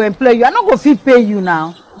 How I go employ you? I not go fit pay you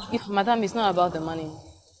now. Madam, it's not about the money.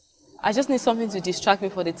 I just need something to distract me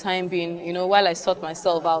for the time being, you know, while I sort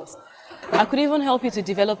myself out. I could even help you to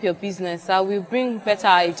develop your business. I will bring better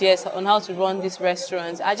ideas on how to run this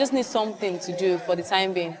restaurant. I just need something to do for the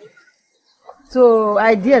time being. So,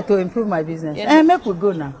 idea to improve my business. Yes. Make we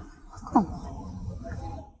go now. Come.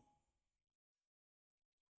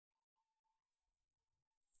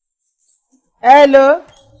 Hello.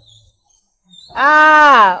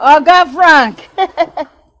 Oga Frank.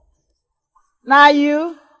 Now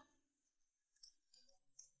you.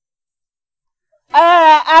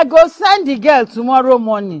 I go send the girl tomorrow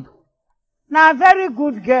morning. Now very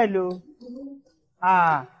good girl.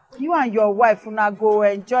 You and your wife una go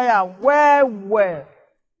enjoy her well.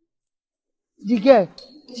 The girl,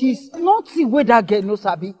 she's nothing where that girl no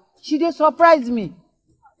sabi. She dey surprise me.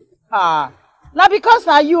 Now because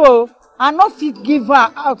na you I no fit give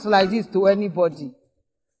her out like this to anybody.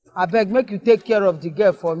 I beg make you take care of the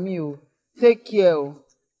girl for me. Take care.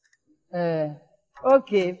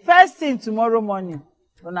 Okay, first thing tomorrow morning,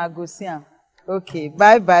 una go see am. Okay,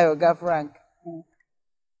 bye, Oga Frank.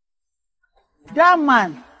 That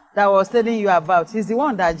man that I was telling you about, he's the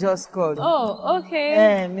one that just called. Oh,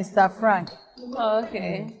 okay. Mr. Frank. Oh,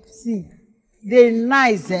 okay. See, they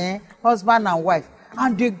nice, husband and wife,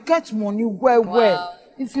 and they get money well.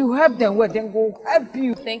 If you help them well, then go help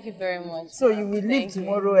you. Thank you very much. So you will leave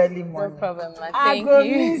tomorrow early morning. No problem, man. I Thank go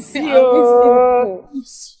you. miss you.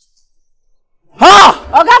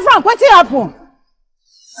 Oga Frank, what happened?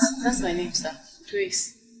 That's my name, sir.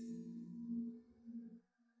 Grace.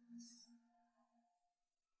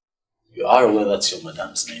 You are aware that's your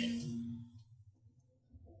madam's name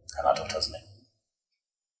and our daughter's name.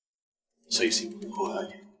 So you see, who are you?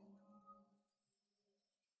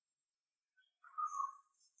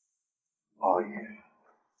 Are you?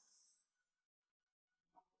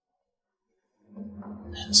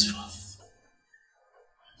 Henceforth,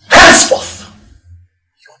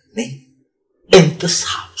 your name in this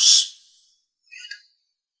house.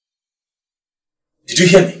 Did you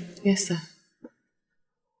hear me? Yes, sir.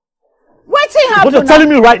 What's happening? What you're telling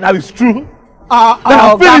me right now is true.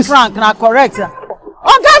 Oga Frank, now correct.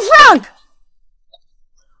 Oga Frank!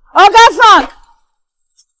 Oga Frank!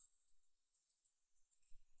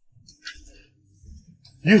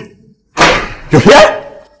 You here?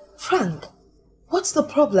 Frank, what's the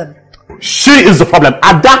problem? She is the problem.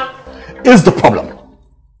 Ada is the problem.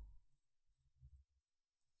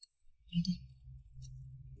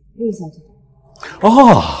 Who is that?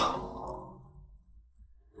 Oh.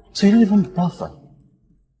 So you didn't even bother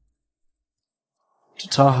to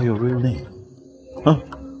tell her your real name? Huh?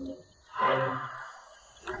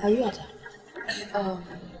 Are you Ada?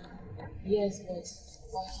 Yes,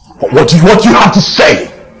 but... What do you have to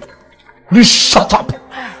say? You shut up.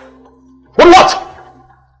 What?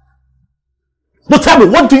 No, tell me,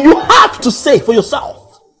 what do you have to say for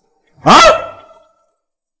yourself? Huh?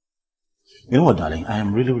 You know what, darling? I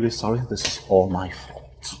am really, really sorry. This is all my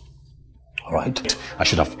fault. Alright? I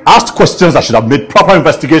should have asked questions. I should have made proper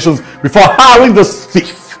investigations before hiring this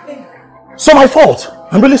thief. So my fault.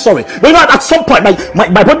 I'm really sorry. But you know, at some point,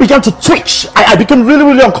 my brain began to twitch. I became really,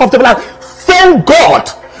 really uncomfortable. And thank God,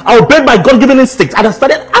 I obeyed my God-given instinct. And I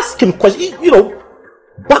started asking questions. You know,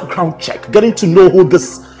 background check. Getting to know who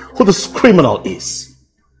this criminal is.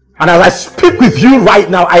 And as I speak with you right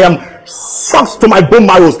now, I am shocked to my bone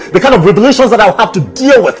marrows. The kind of revelations that I'll have to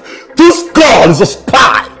deal with. This girl is a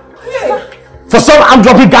spy. For some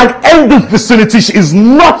armed-robbery gang in this vicinity, she is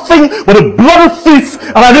nothing but a bloody thief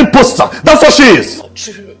and an imposter. That's what she is. Not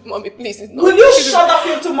true. Mommy, please. It's not Will you shut that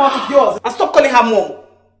filthy mouth of yours and stop calling her mom?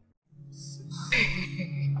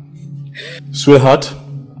 Sweetheart,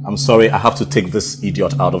 I'm sorry. I have to take this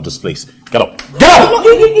idiot out of this place. Get up. Get up! No,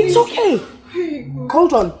 it's okay.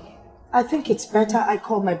 Hold on. I think it's better I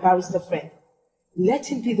call my barrister friend. Let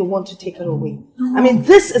him be the one to take her away. I mean,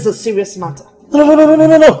 this is a serious matter.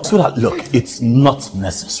 No. Sweetheart, look, it's not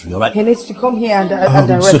necessary, alright? He needs to come here and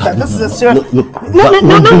arrest her. This is a serious... Look, No,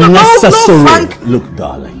 Frank. Look,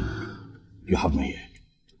 darling, you have me here.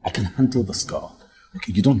 I can handle this girl.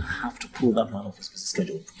 Okay, you don't have to pull that man off his busy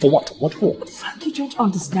schedule. For what? What for? Frank, you don't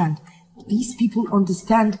understand. These people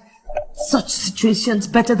understand such situations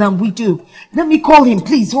better than we do. Let me call him,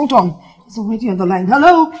 please. Hold on. He's already on the line.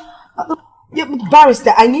 Hello? Yeah,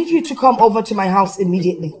 barrister, I need you to come over to my house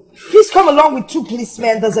immediately. Please come along with 2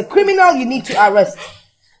 policemen. There's a criminal you need to arrest.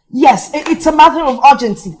 Yes, it's a matter of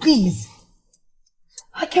urgency, please.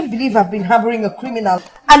 I can't believe I've been harboring a criminal.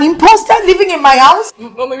 An imposter living in my house?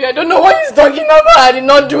 Mommy, I don't know what he's talking about. I did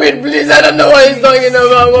not do it, please. I don't know what he's talking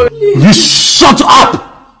about, Mommy. You shut up!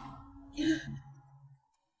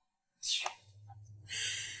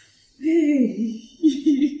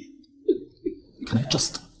 Can I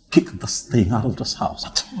just kick this thing out of this house?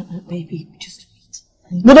 Baby, just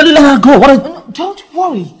wait. No, let her go. No, don't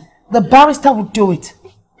worry. The barrister will do it.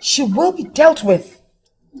 She will be dealt with.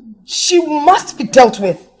 She must be dealt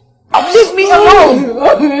with. Leave me alone.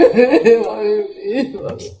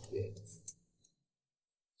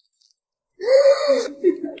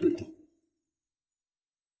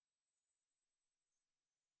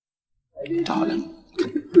 Darling.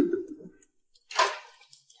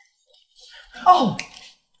 Oh,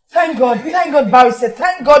 thank God, barrister.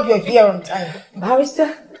 Thank God you're here on time.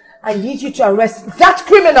 Barrister, I need you to arrest that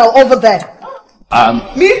criminal over there.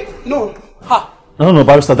 Me? No. Ha. No,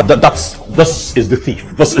 barrister, this is the thief.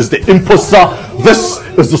 This is the imposter. This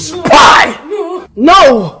is the spy.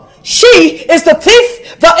 No, she is the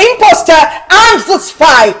thief, the imposter, and the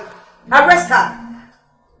spy. Arrest her.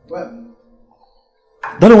 Well.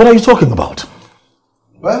 Daddy, what are you talking about?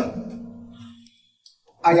 Well,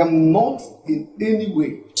 I am not in any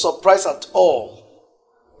way surprised at all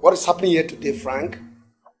what is happening here today, Frank.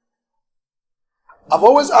 I've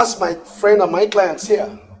always asked my friend and my clients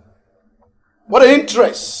here, what an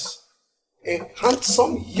interest a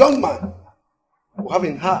handsome young man will have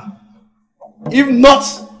in her, if not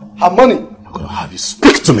her money. I'm going to have you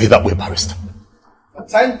speak to me that way, barrister. But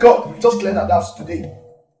thank God you just cleared that out today.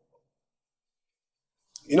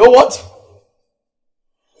 You know what?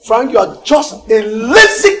 Frank, you are just a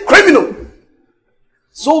lazy criminal.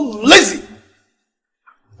 So lazy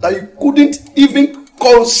that you couldn't even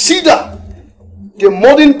consider the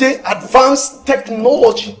modern day advanced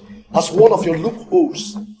technology as one of your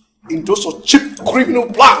loopholes in those cheap criminal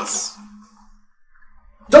plans.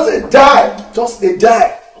 Just a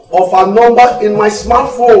dial of a number in my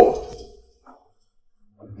smartphone.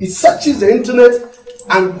 It searches the internet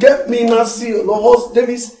and gave me Nancy Lois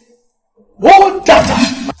Davis whole data.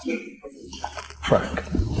 Frank.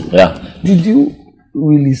 Yeah. Did you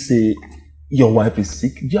really say your wife is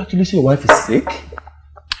sick? Did you actually say your wife is sick?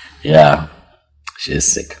 Yeah, she is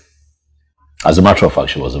sick. As a matter of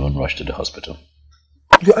fact, she was even rushed to the hospital.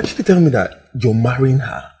 You're actually telling me that you're marrying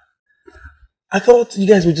her? I thought you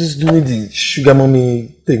guys were just doing the sugar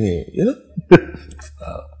mommy thingy, you know?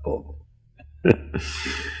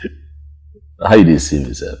 How you deceive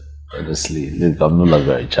yourself? Honestly, I'm no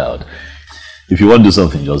longer a child. If you want to do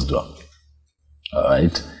something, just do it.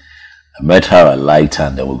 Alright? I met her, I liked her,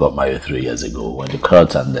 and then we got married 3 years ago. Went to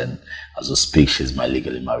court, and then, as we speak, she's my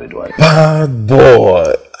legally married wife. Bad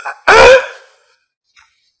boy.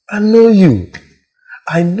 I know you.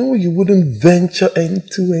 I know you wouldn't venture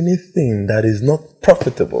into anything that is not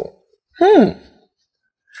profitable.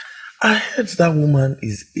 I heard that woman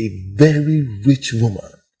is a very rich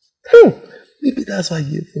woman. Maybe that's why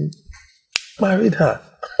you even married her.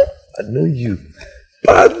 I know you.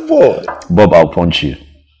 Bad boy. Bob, I'll punch you.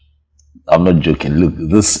 I'm not joking. Look,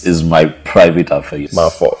 this is my private affair. My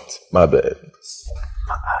fault. My bad.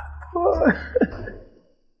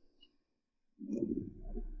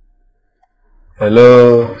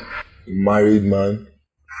 Hello, married man.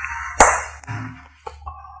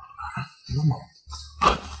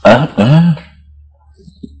 Look at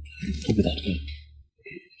that girl.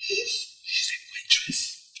 She's a waitress.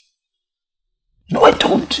 No, I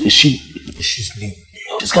don't. Is she? She's new.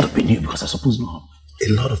 She's gotta be new because I suppose not. A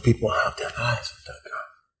lot of people have their eyes on that girl.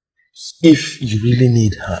 If you really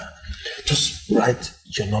need her, just write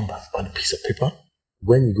your number on a piece of paper.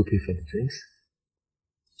 When you go pay for the drinks,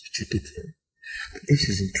 you chip it in. If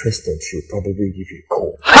she's interested, she'll probably give you a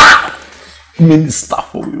call. Ha! You mean the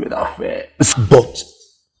stuff for women affair? But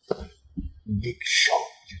make sure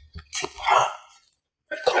you tip her.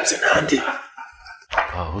 It comes in handy.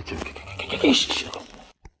 Oh, okay. Sure.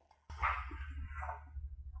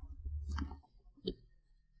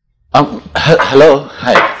 Hello,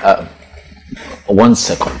 hi. 1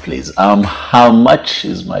 second, please. How much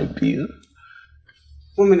is my bill?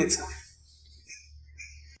 1 minute, sir.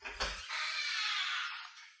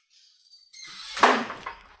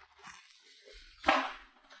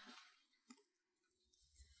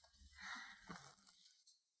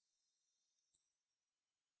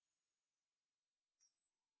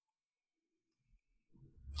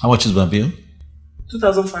 How much is my bill?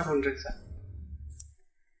 2,500, sir.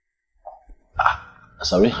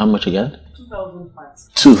 Sorry, how much again?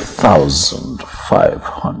 2,500.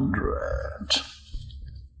 2,500.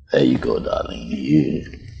 There you go, darling. You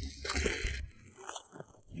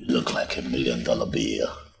look like $1 million bill.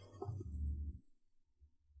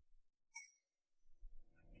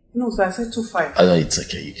 No, sir, I said 2,500. I know it's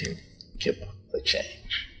okay. You can keep the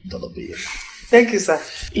change. $1 bill. Thank you, sir.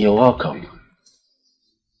 You're welcome.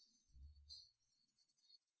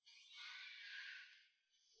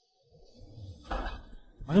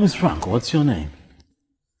 My name is Frank. What's your name?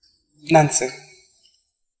 Nancy.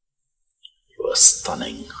 You are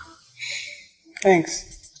stunning. Thanks.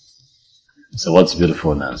 So what's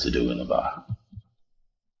beautiful Nancy doing about?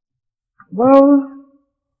 Well,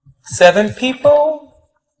 7 people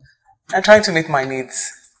are trying to meet my needs.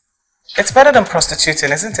 It's better than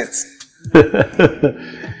prostituting, isn't it?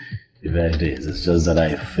 It is. It's just that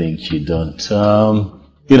I think you don't,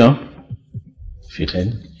 fit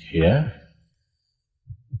in here.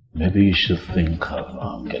 Maybe you should think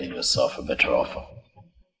of getting yourself a better offer.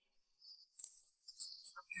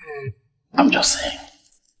 I'm just saying.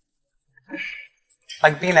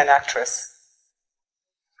 Like being an actress.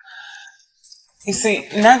 You see,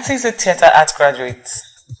 Nancy's a theatre arts graduate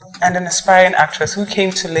and an aspiring actress who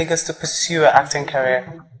came to Lagos to pursue her acting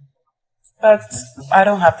career. But I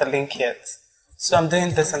don't have the link yet, so I'm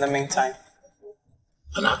doing this in the meantime.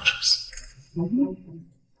 An actress?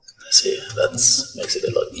 I see, that makes it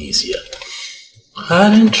a lot easier.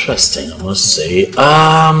 And interesting, I must say.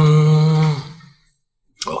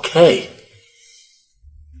 Okay.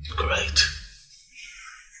 Great.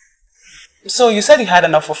 So you said you had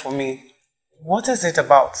an offer for me. What is it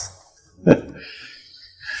about?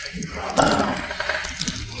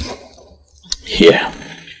 Here.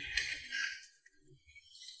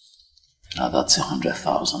 Now that's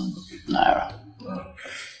 100,000 naira. I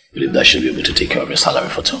believe that should be able to take care of your salary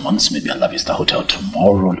for 2 months. Maybe I'll have you start hotel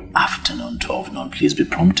tomorrow afternoon, 12 noon. Please be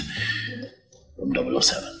prompt. Room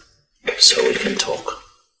 007. So we can talk.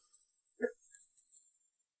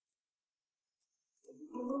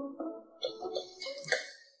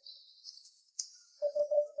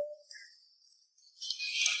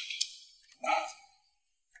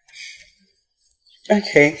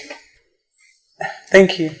 Okay.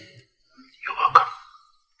 Thank you. You're welcome.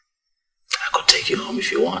 I could take you home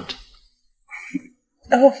if you want.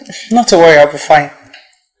 Oh, not to worry, I'll be fine.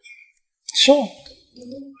 Sure.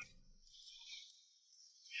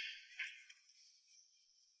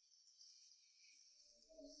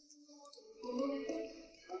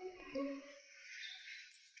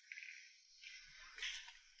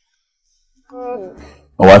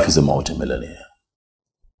 My wife is a multi-millionaire.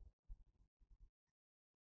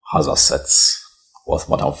 Has assets worth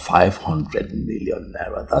more than 500 million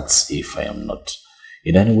naira. That's if I am not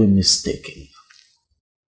in any way mistaken.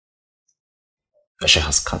 that she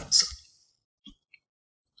has cancer.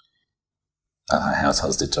 And her health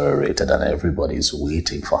has deteriorated and everybody is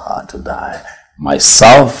waiting for her to die.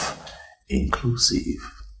 Myself inclusive.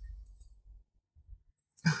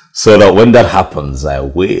 So that when that happens, I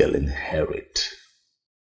will inherit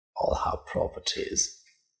all her properties,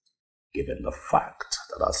 given the fact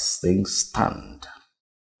that as things stand,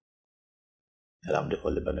 that I'm the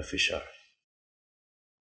only beneficiary.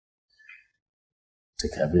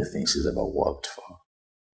 Take everything she's ever worked for,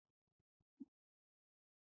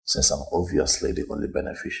 since I'm obviously the only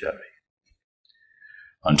beneficiary.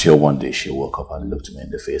 Until one day she woke up and looked me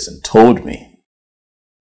in the face and told me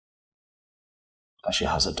that she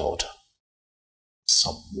has a daughter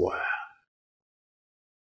somewhere,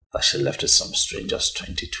 that she left with some strangers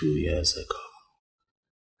 22 years ago,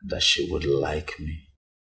 and that she would like me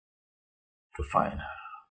to find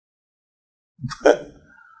her.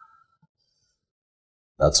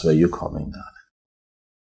 That's where you're coming, darling.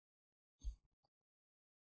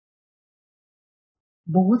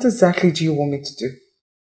 But what exactly do you want me to do?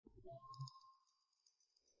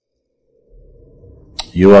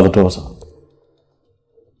 You are the daughter.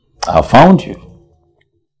 I have found you.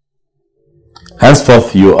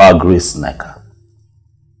 Henceforth, you are Grace Necker.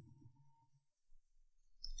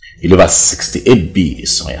 You live at 68B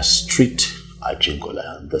Sonia Street,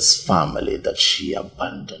 Ajingola, and this family that she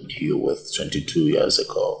abandoned you with 22 years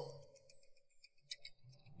ago.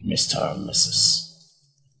 Mr. and Mrs.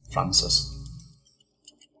 Francis.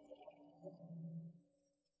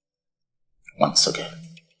 Once again,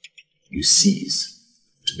 you cease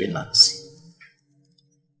to be Nancy.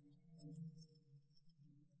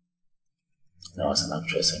 Now, as an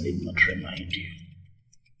actress, I need not remind you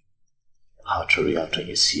how to react when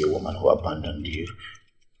you see a woman who abandoned you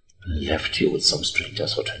and left you with some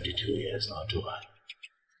strangers for 22 years, now do I?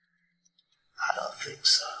 I don't think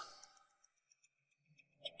so.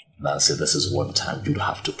 Nancy, this is one time you'd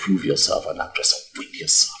have to prove yourself an actress and win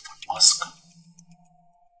yourself an Oscar.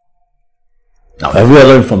 Now, every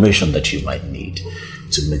other information that you might need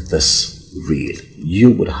to make this real,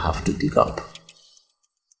 you would have to dig up.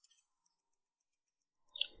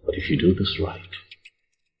 But if you do this right,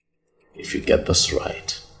 if you get this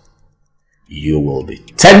right, you will be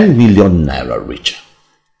 10 million naira richer.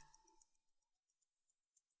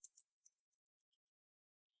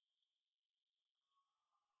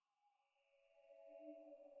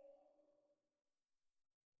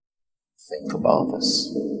 Think about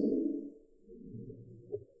this.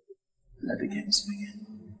 Let the games begin.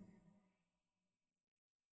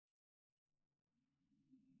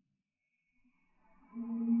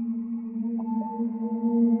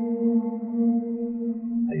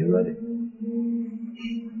 Are you ready?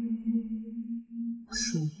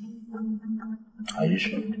 Sure. Are you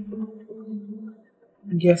sure?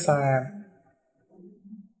 Yes, I am.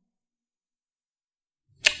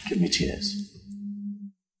 Give me tears.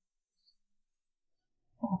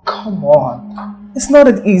 Oh, come on. It's not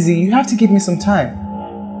that easy. You have to give me some time.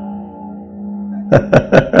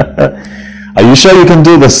 Are you sure you can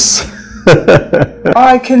do this?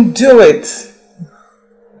 I can do it.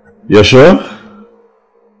 You're sure?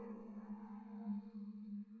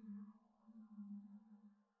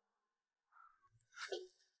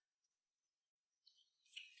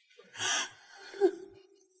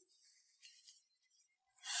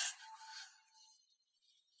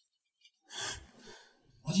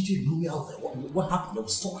 Why did you know me out there? What happened? I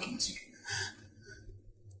was talking to you.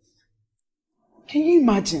 Can you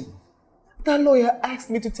imagine? That lawyer asked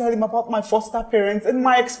me to tell him about my foster parents and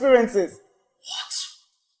my experiences.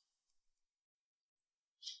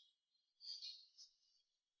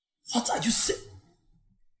 What are you saying?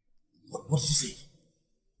 What did you say?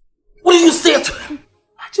 What did you say to him?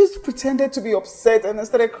 I just pretended to be upset and I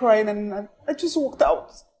started crying and I just walked out.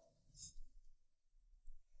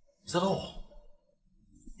 Is that all?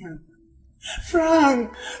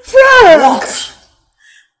 Frank! Frank! What?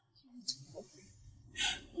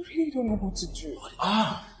 I really don't know what to do. Boy.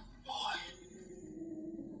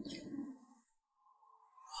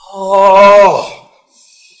 Oh!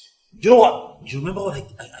 You know what? You remember what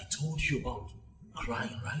I told you about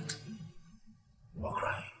crying, right? About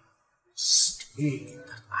crying. Stay in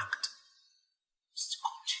that act. Just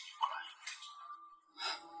continue crying.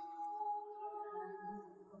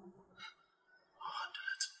 Handle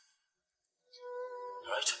it.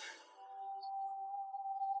 Right?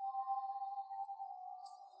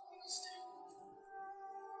 Stay.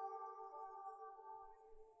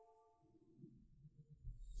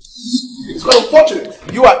 It's quite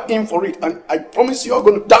unfortunate. You are in for it, and I promise you are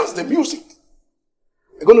going to dance the music.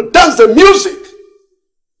 You're going to dance the music.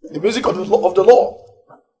 The music of the law.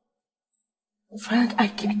 Frank, I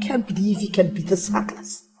can't believe you can be this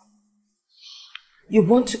heartless. You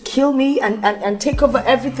want to kill me and take over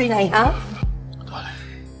everything I have?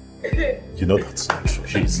 Darling, you know that's not true.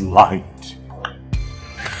 She's lying to you.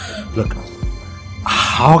 Look,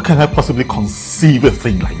 how can I possibly conceive a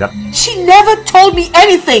thing like that? She never told me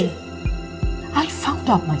anything. I found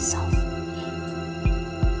out myself.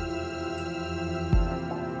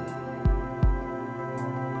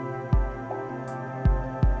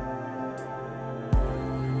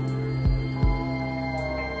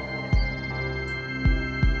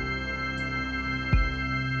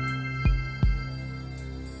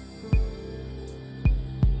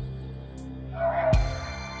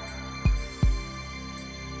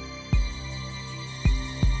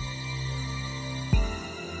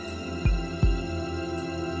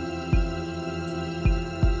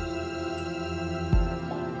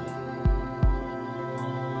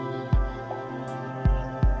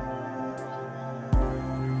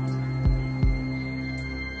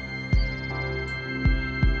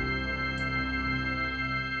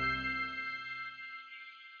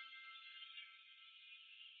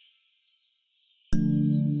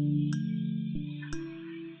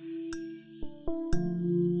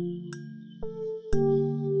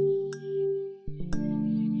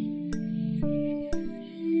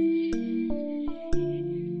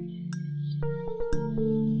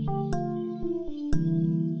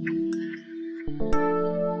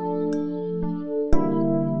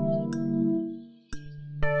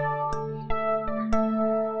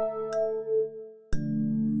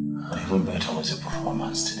 Even better was your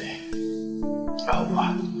performance today. Oh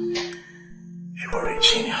man, you were a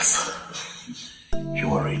genius. You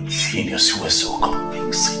were a genius. You were so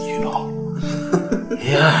convincing, you know.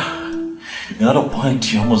 Yeah. Another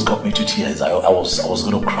point, you almost got me to tears. I was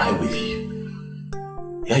gonna cry with you.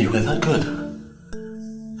 Yeah, you were that good.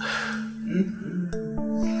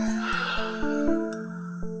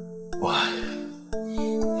 Why?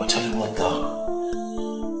 But tell you what though.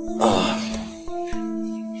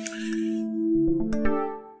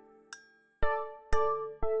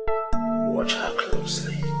 Watch her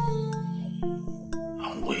closely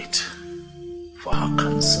and wait for her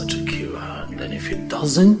cancer to cure her, and then if it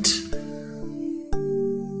doesn't,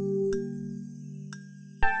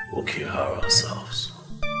 we'll cure her ourselves.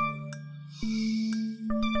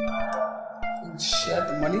 And share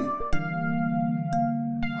the money?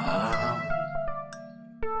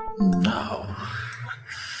 No.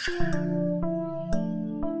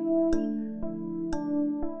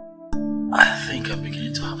 I think I'm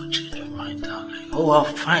beginning to have a change of mind, darling. Oh, well,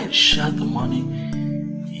 fine, share the money.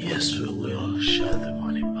 Yes, we will share the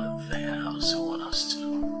money, but then I also want us to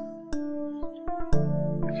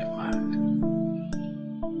get married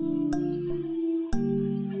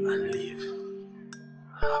and live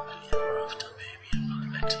happily ever after, baby. I'm not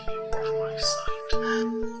letting you off my side.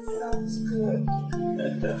 Sounds good.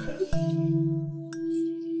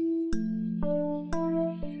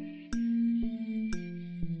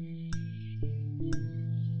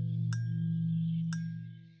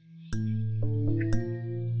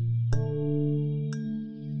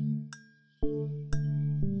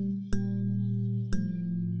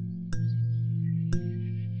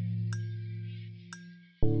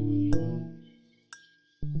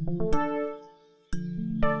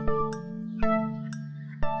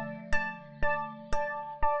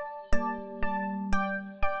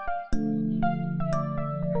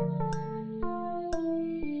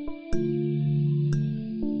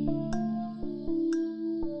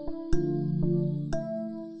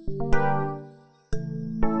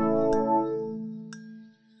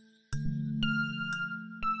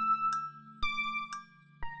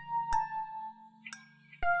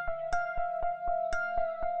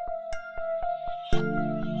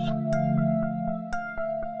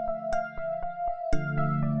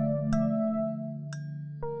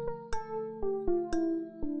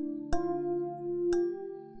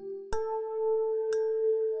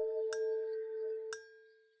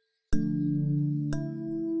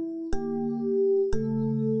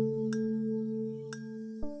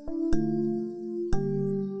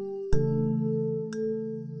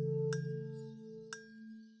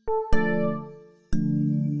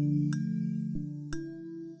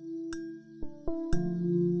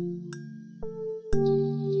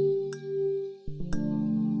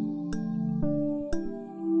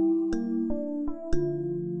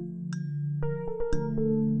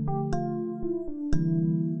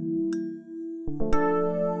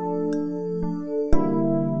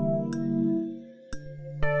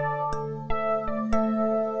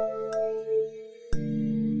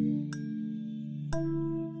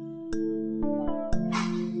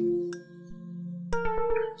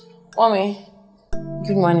 Mommy,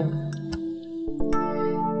 good morning.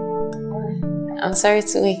 I'm sorry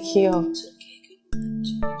to wake you up. It's okay,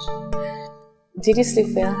 good. Did you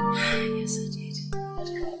sleep well? Yes, I did. What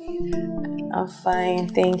about you? I'm fine,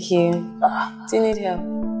 thank you. Do you need help?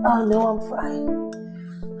 Oh, no, I'm fine.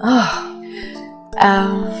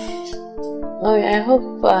 Mommy, I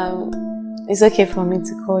hope it's okay for me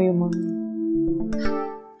to call you Mommy.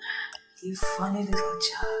 You funny little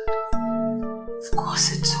child. Of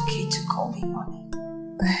course it's okay to call me Mommy.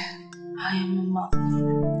 I am a mother.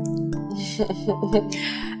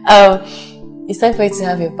 It's time for you to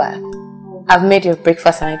have your bath. I've made your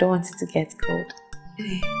breakfast and I don't want it to get cold.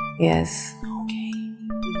 Really? Yes. Okay, you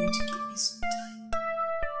need to give me some time.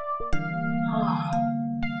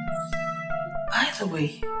 By the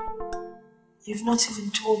way, you've not even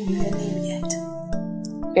told me your name yet.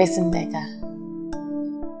 Grace Neka.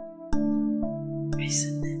 Grace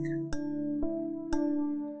Neka.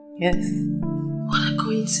 Yes. What a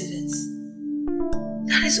coincidence.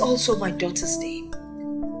 That is also my daughter's name.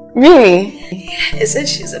 Really? Yes, and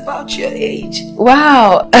she's about your age.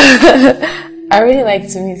 Wow. I really like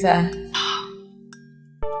to meet her.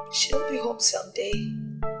 She'll be home someday.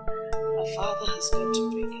 Her father has got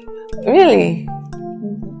to bring her back. Really?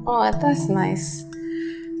 Oh, that's nice.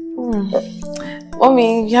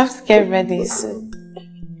 Mommy, you have to get ready soon.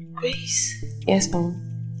 Grace? Yes, Mom.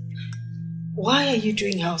 Why are you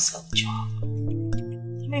doing household job?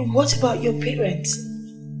 I mean, what about your parents?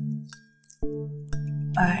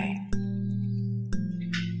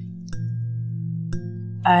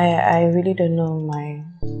 I really don't know my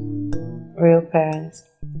real parents.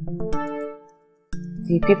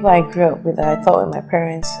 The people I grew up with that I thought were my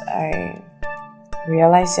parents, I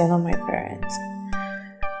realized they're not my parents.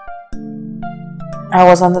 I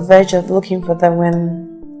was on the verge of looking for them when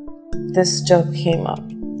this job came up.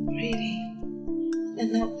 Really?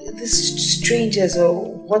 And now, these strangers or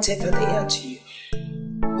whatever they are to you,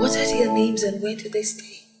 what are their names and where do they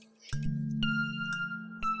stay?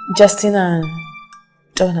 Justina and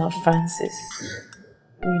Donald Francis.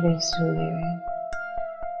 Really Leonard.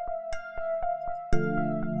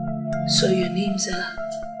 So your names are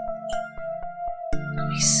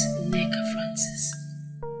Grace Neka Francis.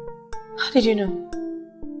 How did you know?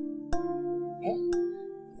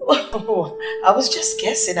 Oh, I was just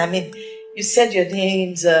guessing. I mean, you said your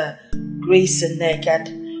names are Grace and Neka, and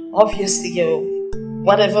obviously your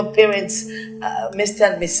whatever parents, Mr.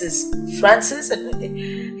 and Mrs. Francis.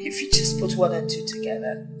 If you just put one and two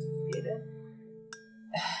together, you know.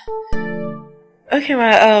 Okay,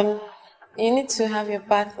 ma, you need to have your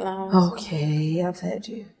bath now. Okay, I've heard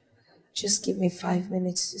you. Just give me 5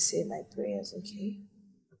 minutes to say my prayers, okay?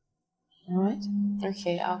 Alright?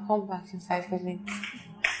 Okay, I'll come back in 5 minutes.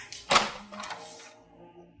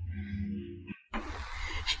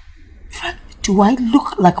 Do I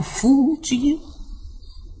look like a fool to you?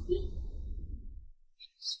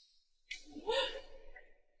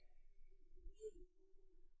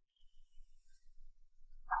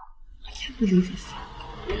 I can't believe it,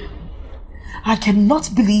 Frank. I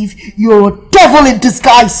cannot believe you're a devil in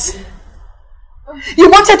disguise.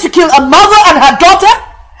 You wanted to kill a mother and her daughter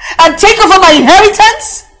and take over my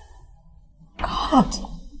inheritance? God.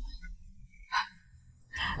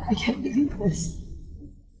 I can't believe this.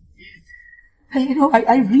 And you know,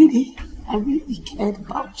 I really cared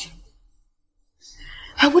about you.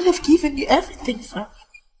 I would have given you everything, Frank.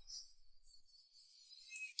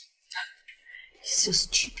 You're so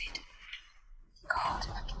stupid. God,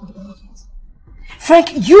 I can't believe it.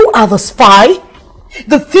 Frank, you are the spy,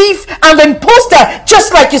 the thief, and the imposter,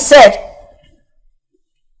 just like you said.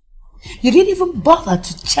 You didn't even bother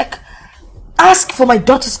to ask for my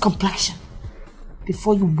daughter's complexion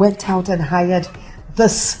before you went out and hired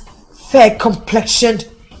this fair complexioned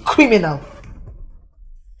criminal.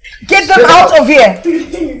 Get them out of here!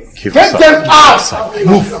 Get them out!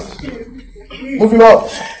 Move him out!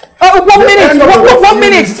 1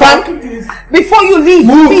 minute, Frank! Before you leave,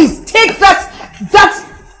 please take that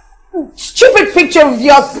stupid picture of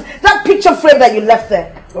yours, that picture frame that you left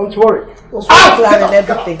there. Don't worry. Outline and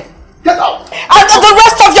everything. Get out! And the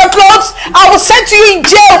rest of your clothes, I will send to you in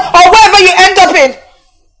jail or wherever you end up in.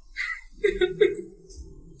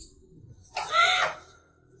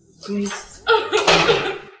 Grace.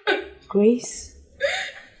 Grace?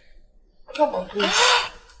 Come on, Grace.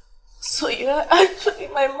 So you are actually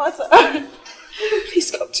my mother.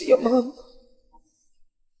 Please come to your mom.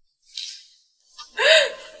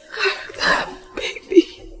 Baby.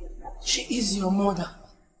 She is your mother.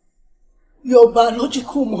 Your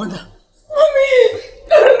biological mother. Mommy!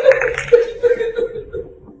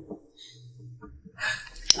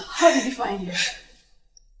 How did you find her?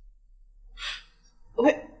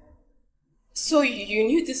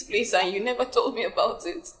 place and you never told me about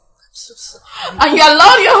it. I'm so sorry. And you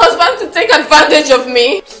allowed your husband to take advantage of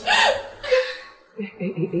me.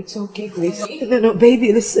 It's okay, Grace. No,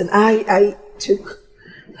 baby, listen. I took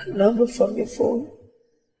a number from your phone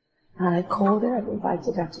and I called her and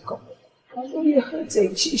invited her to come. I know you're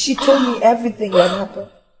hurting. She told me everything that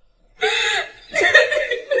happened.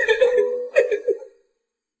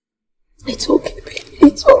 It's okay, baby.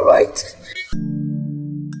 It's alright.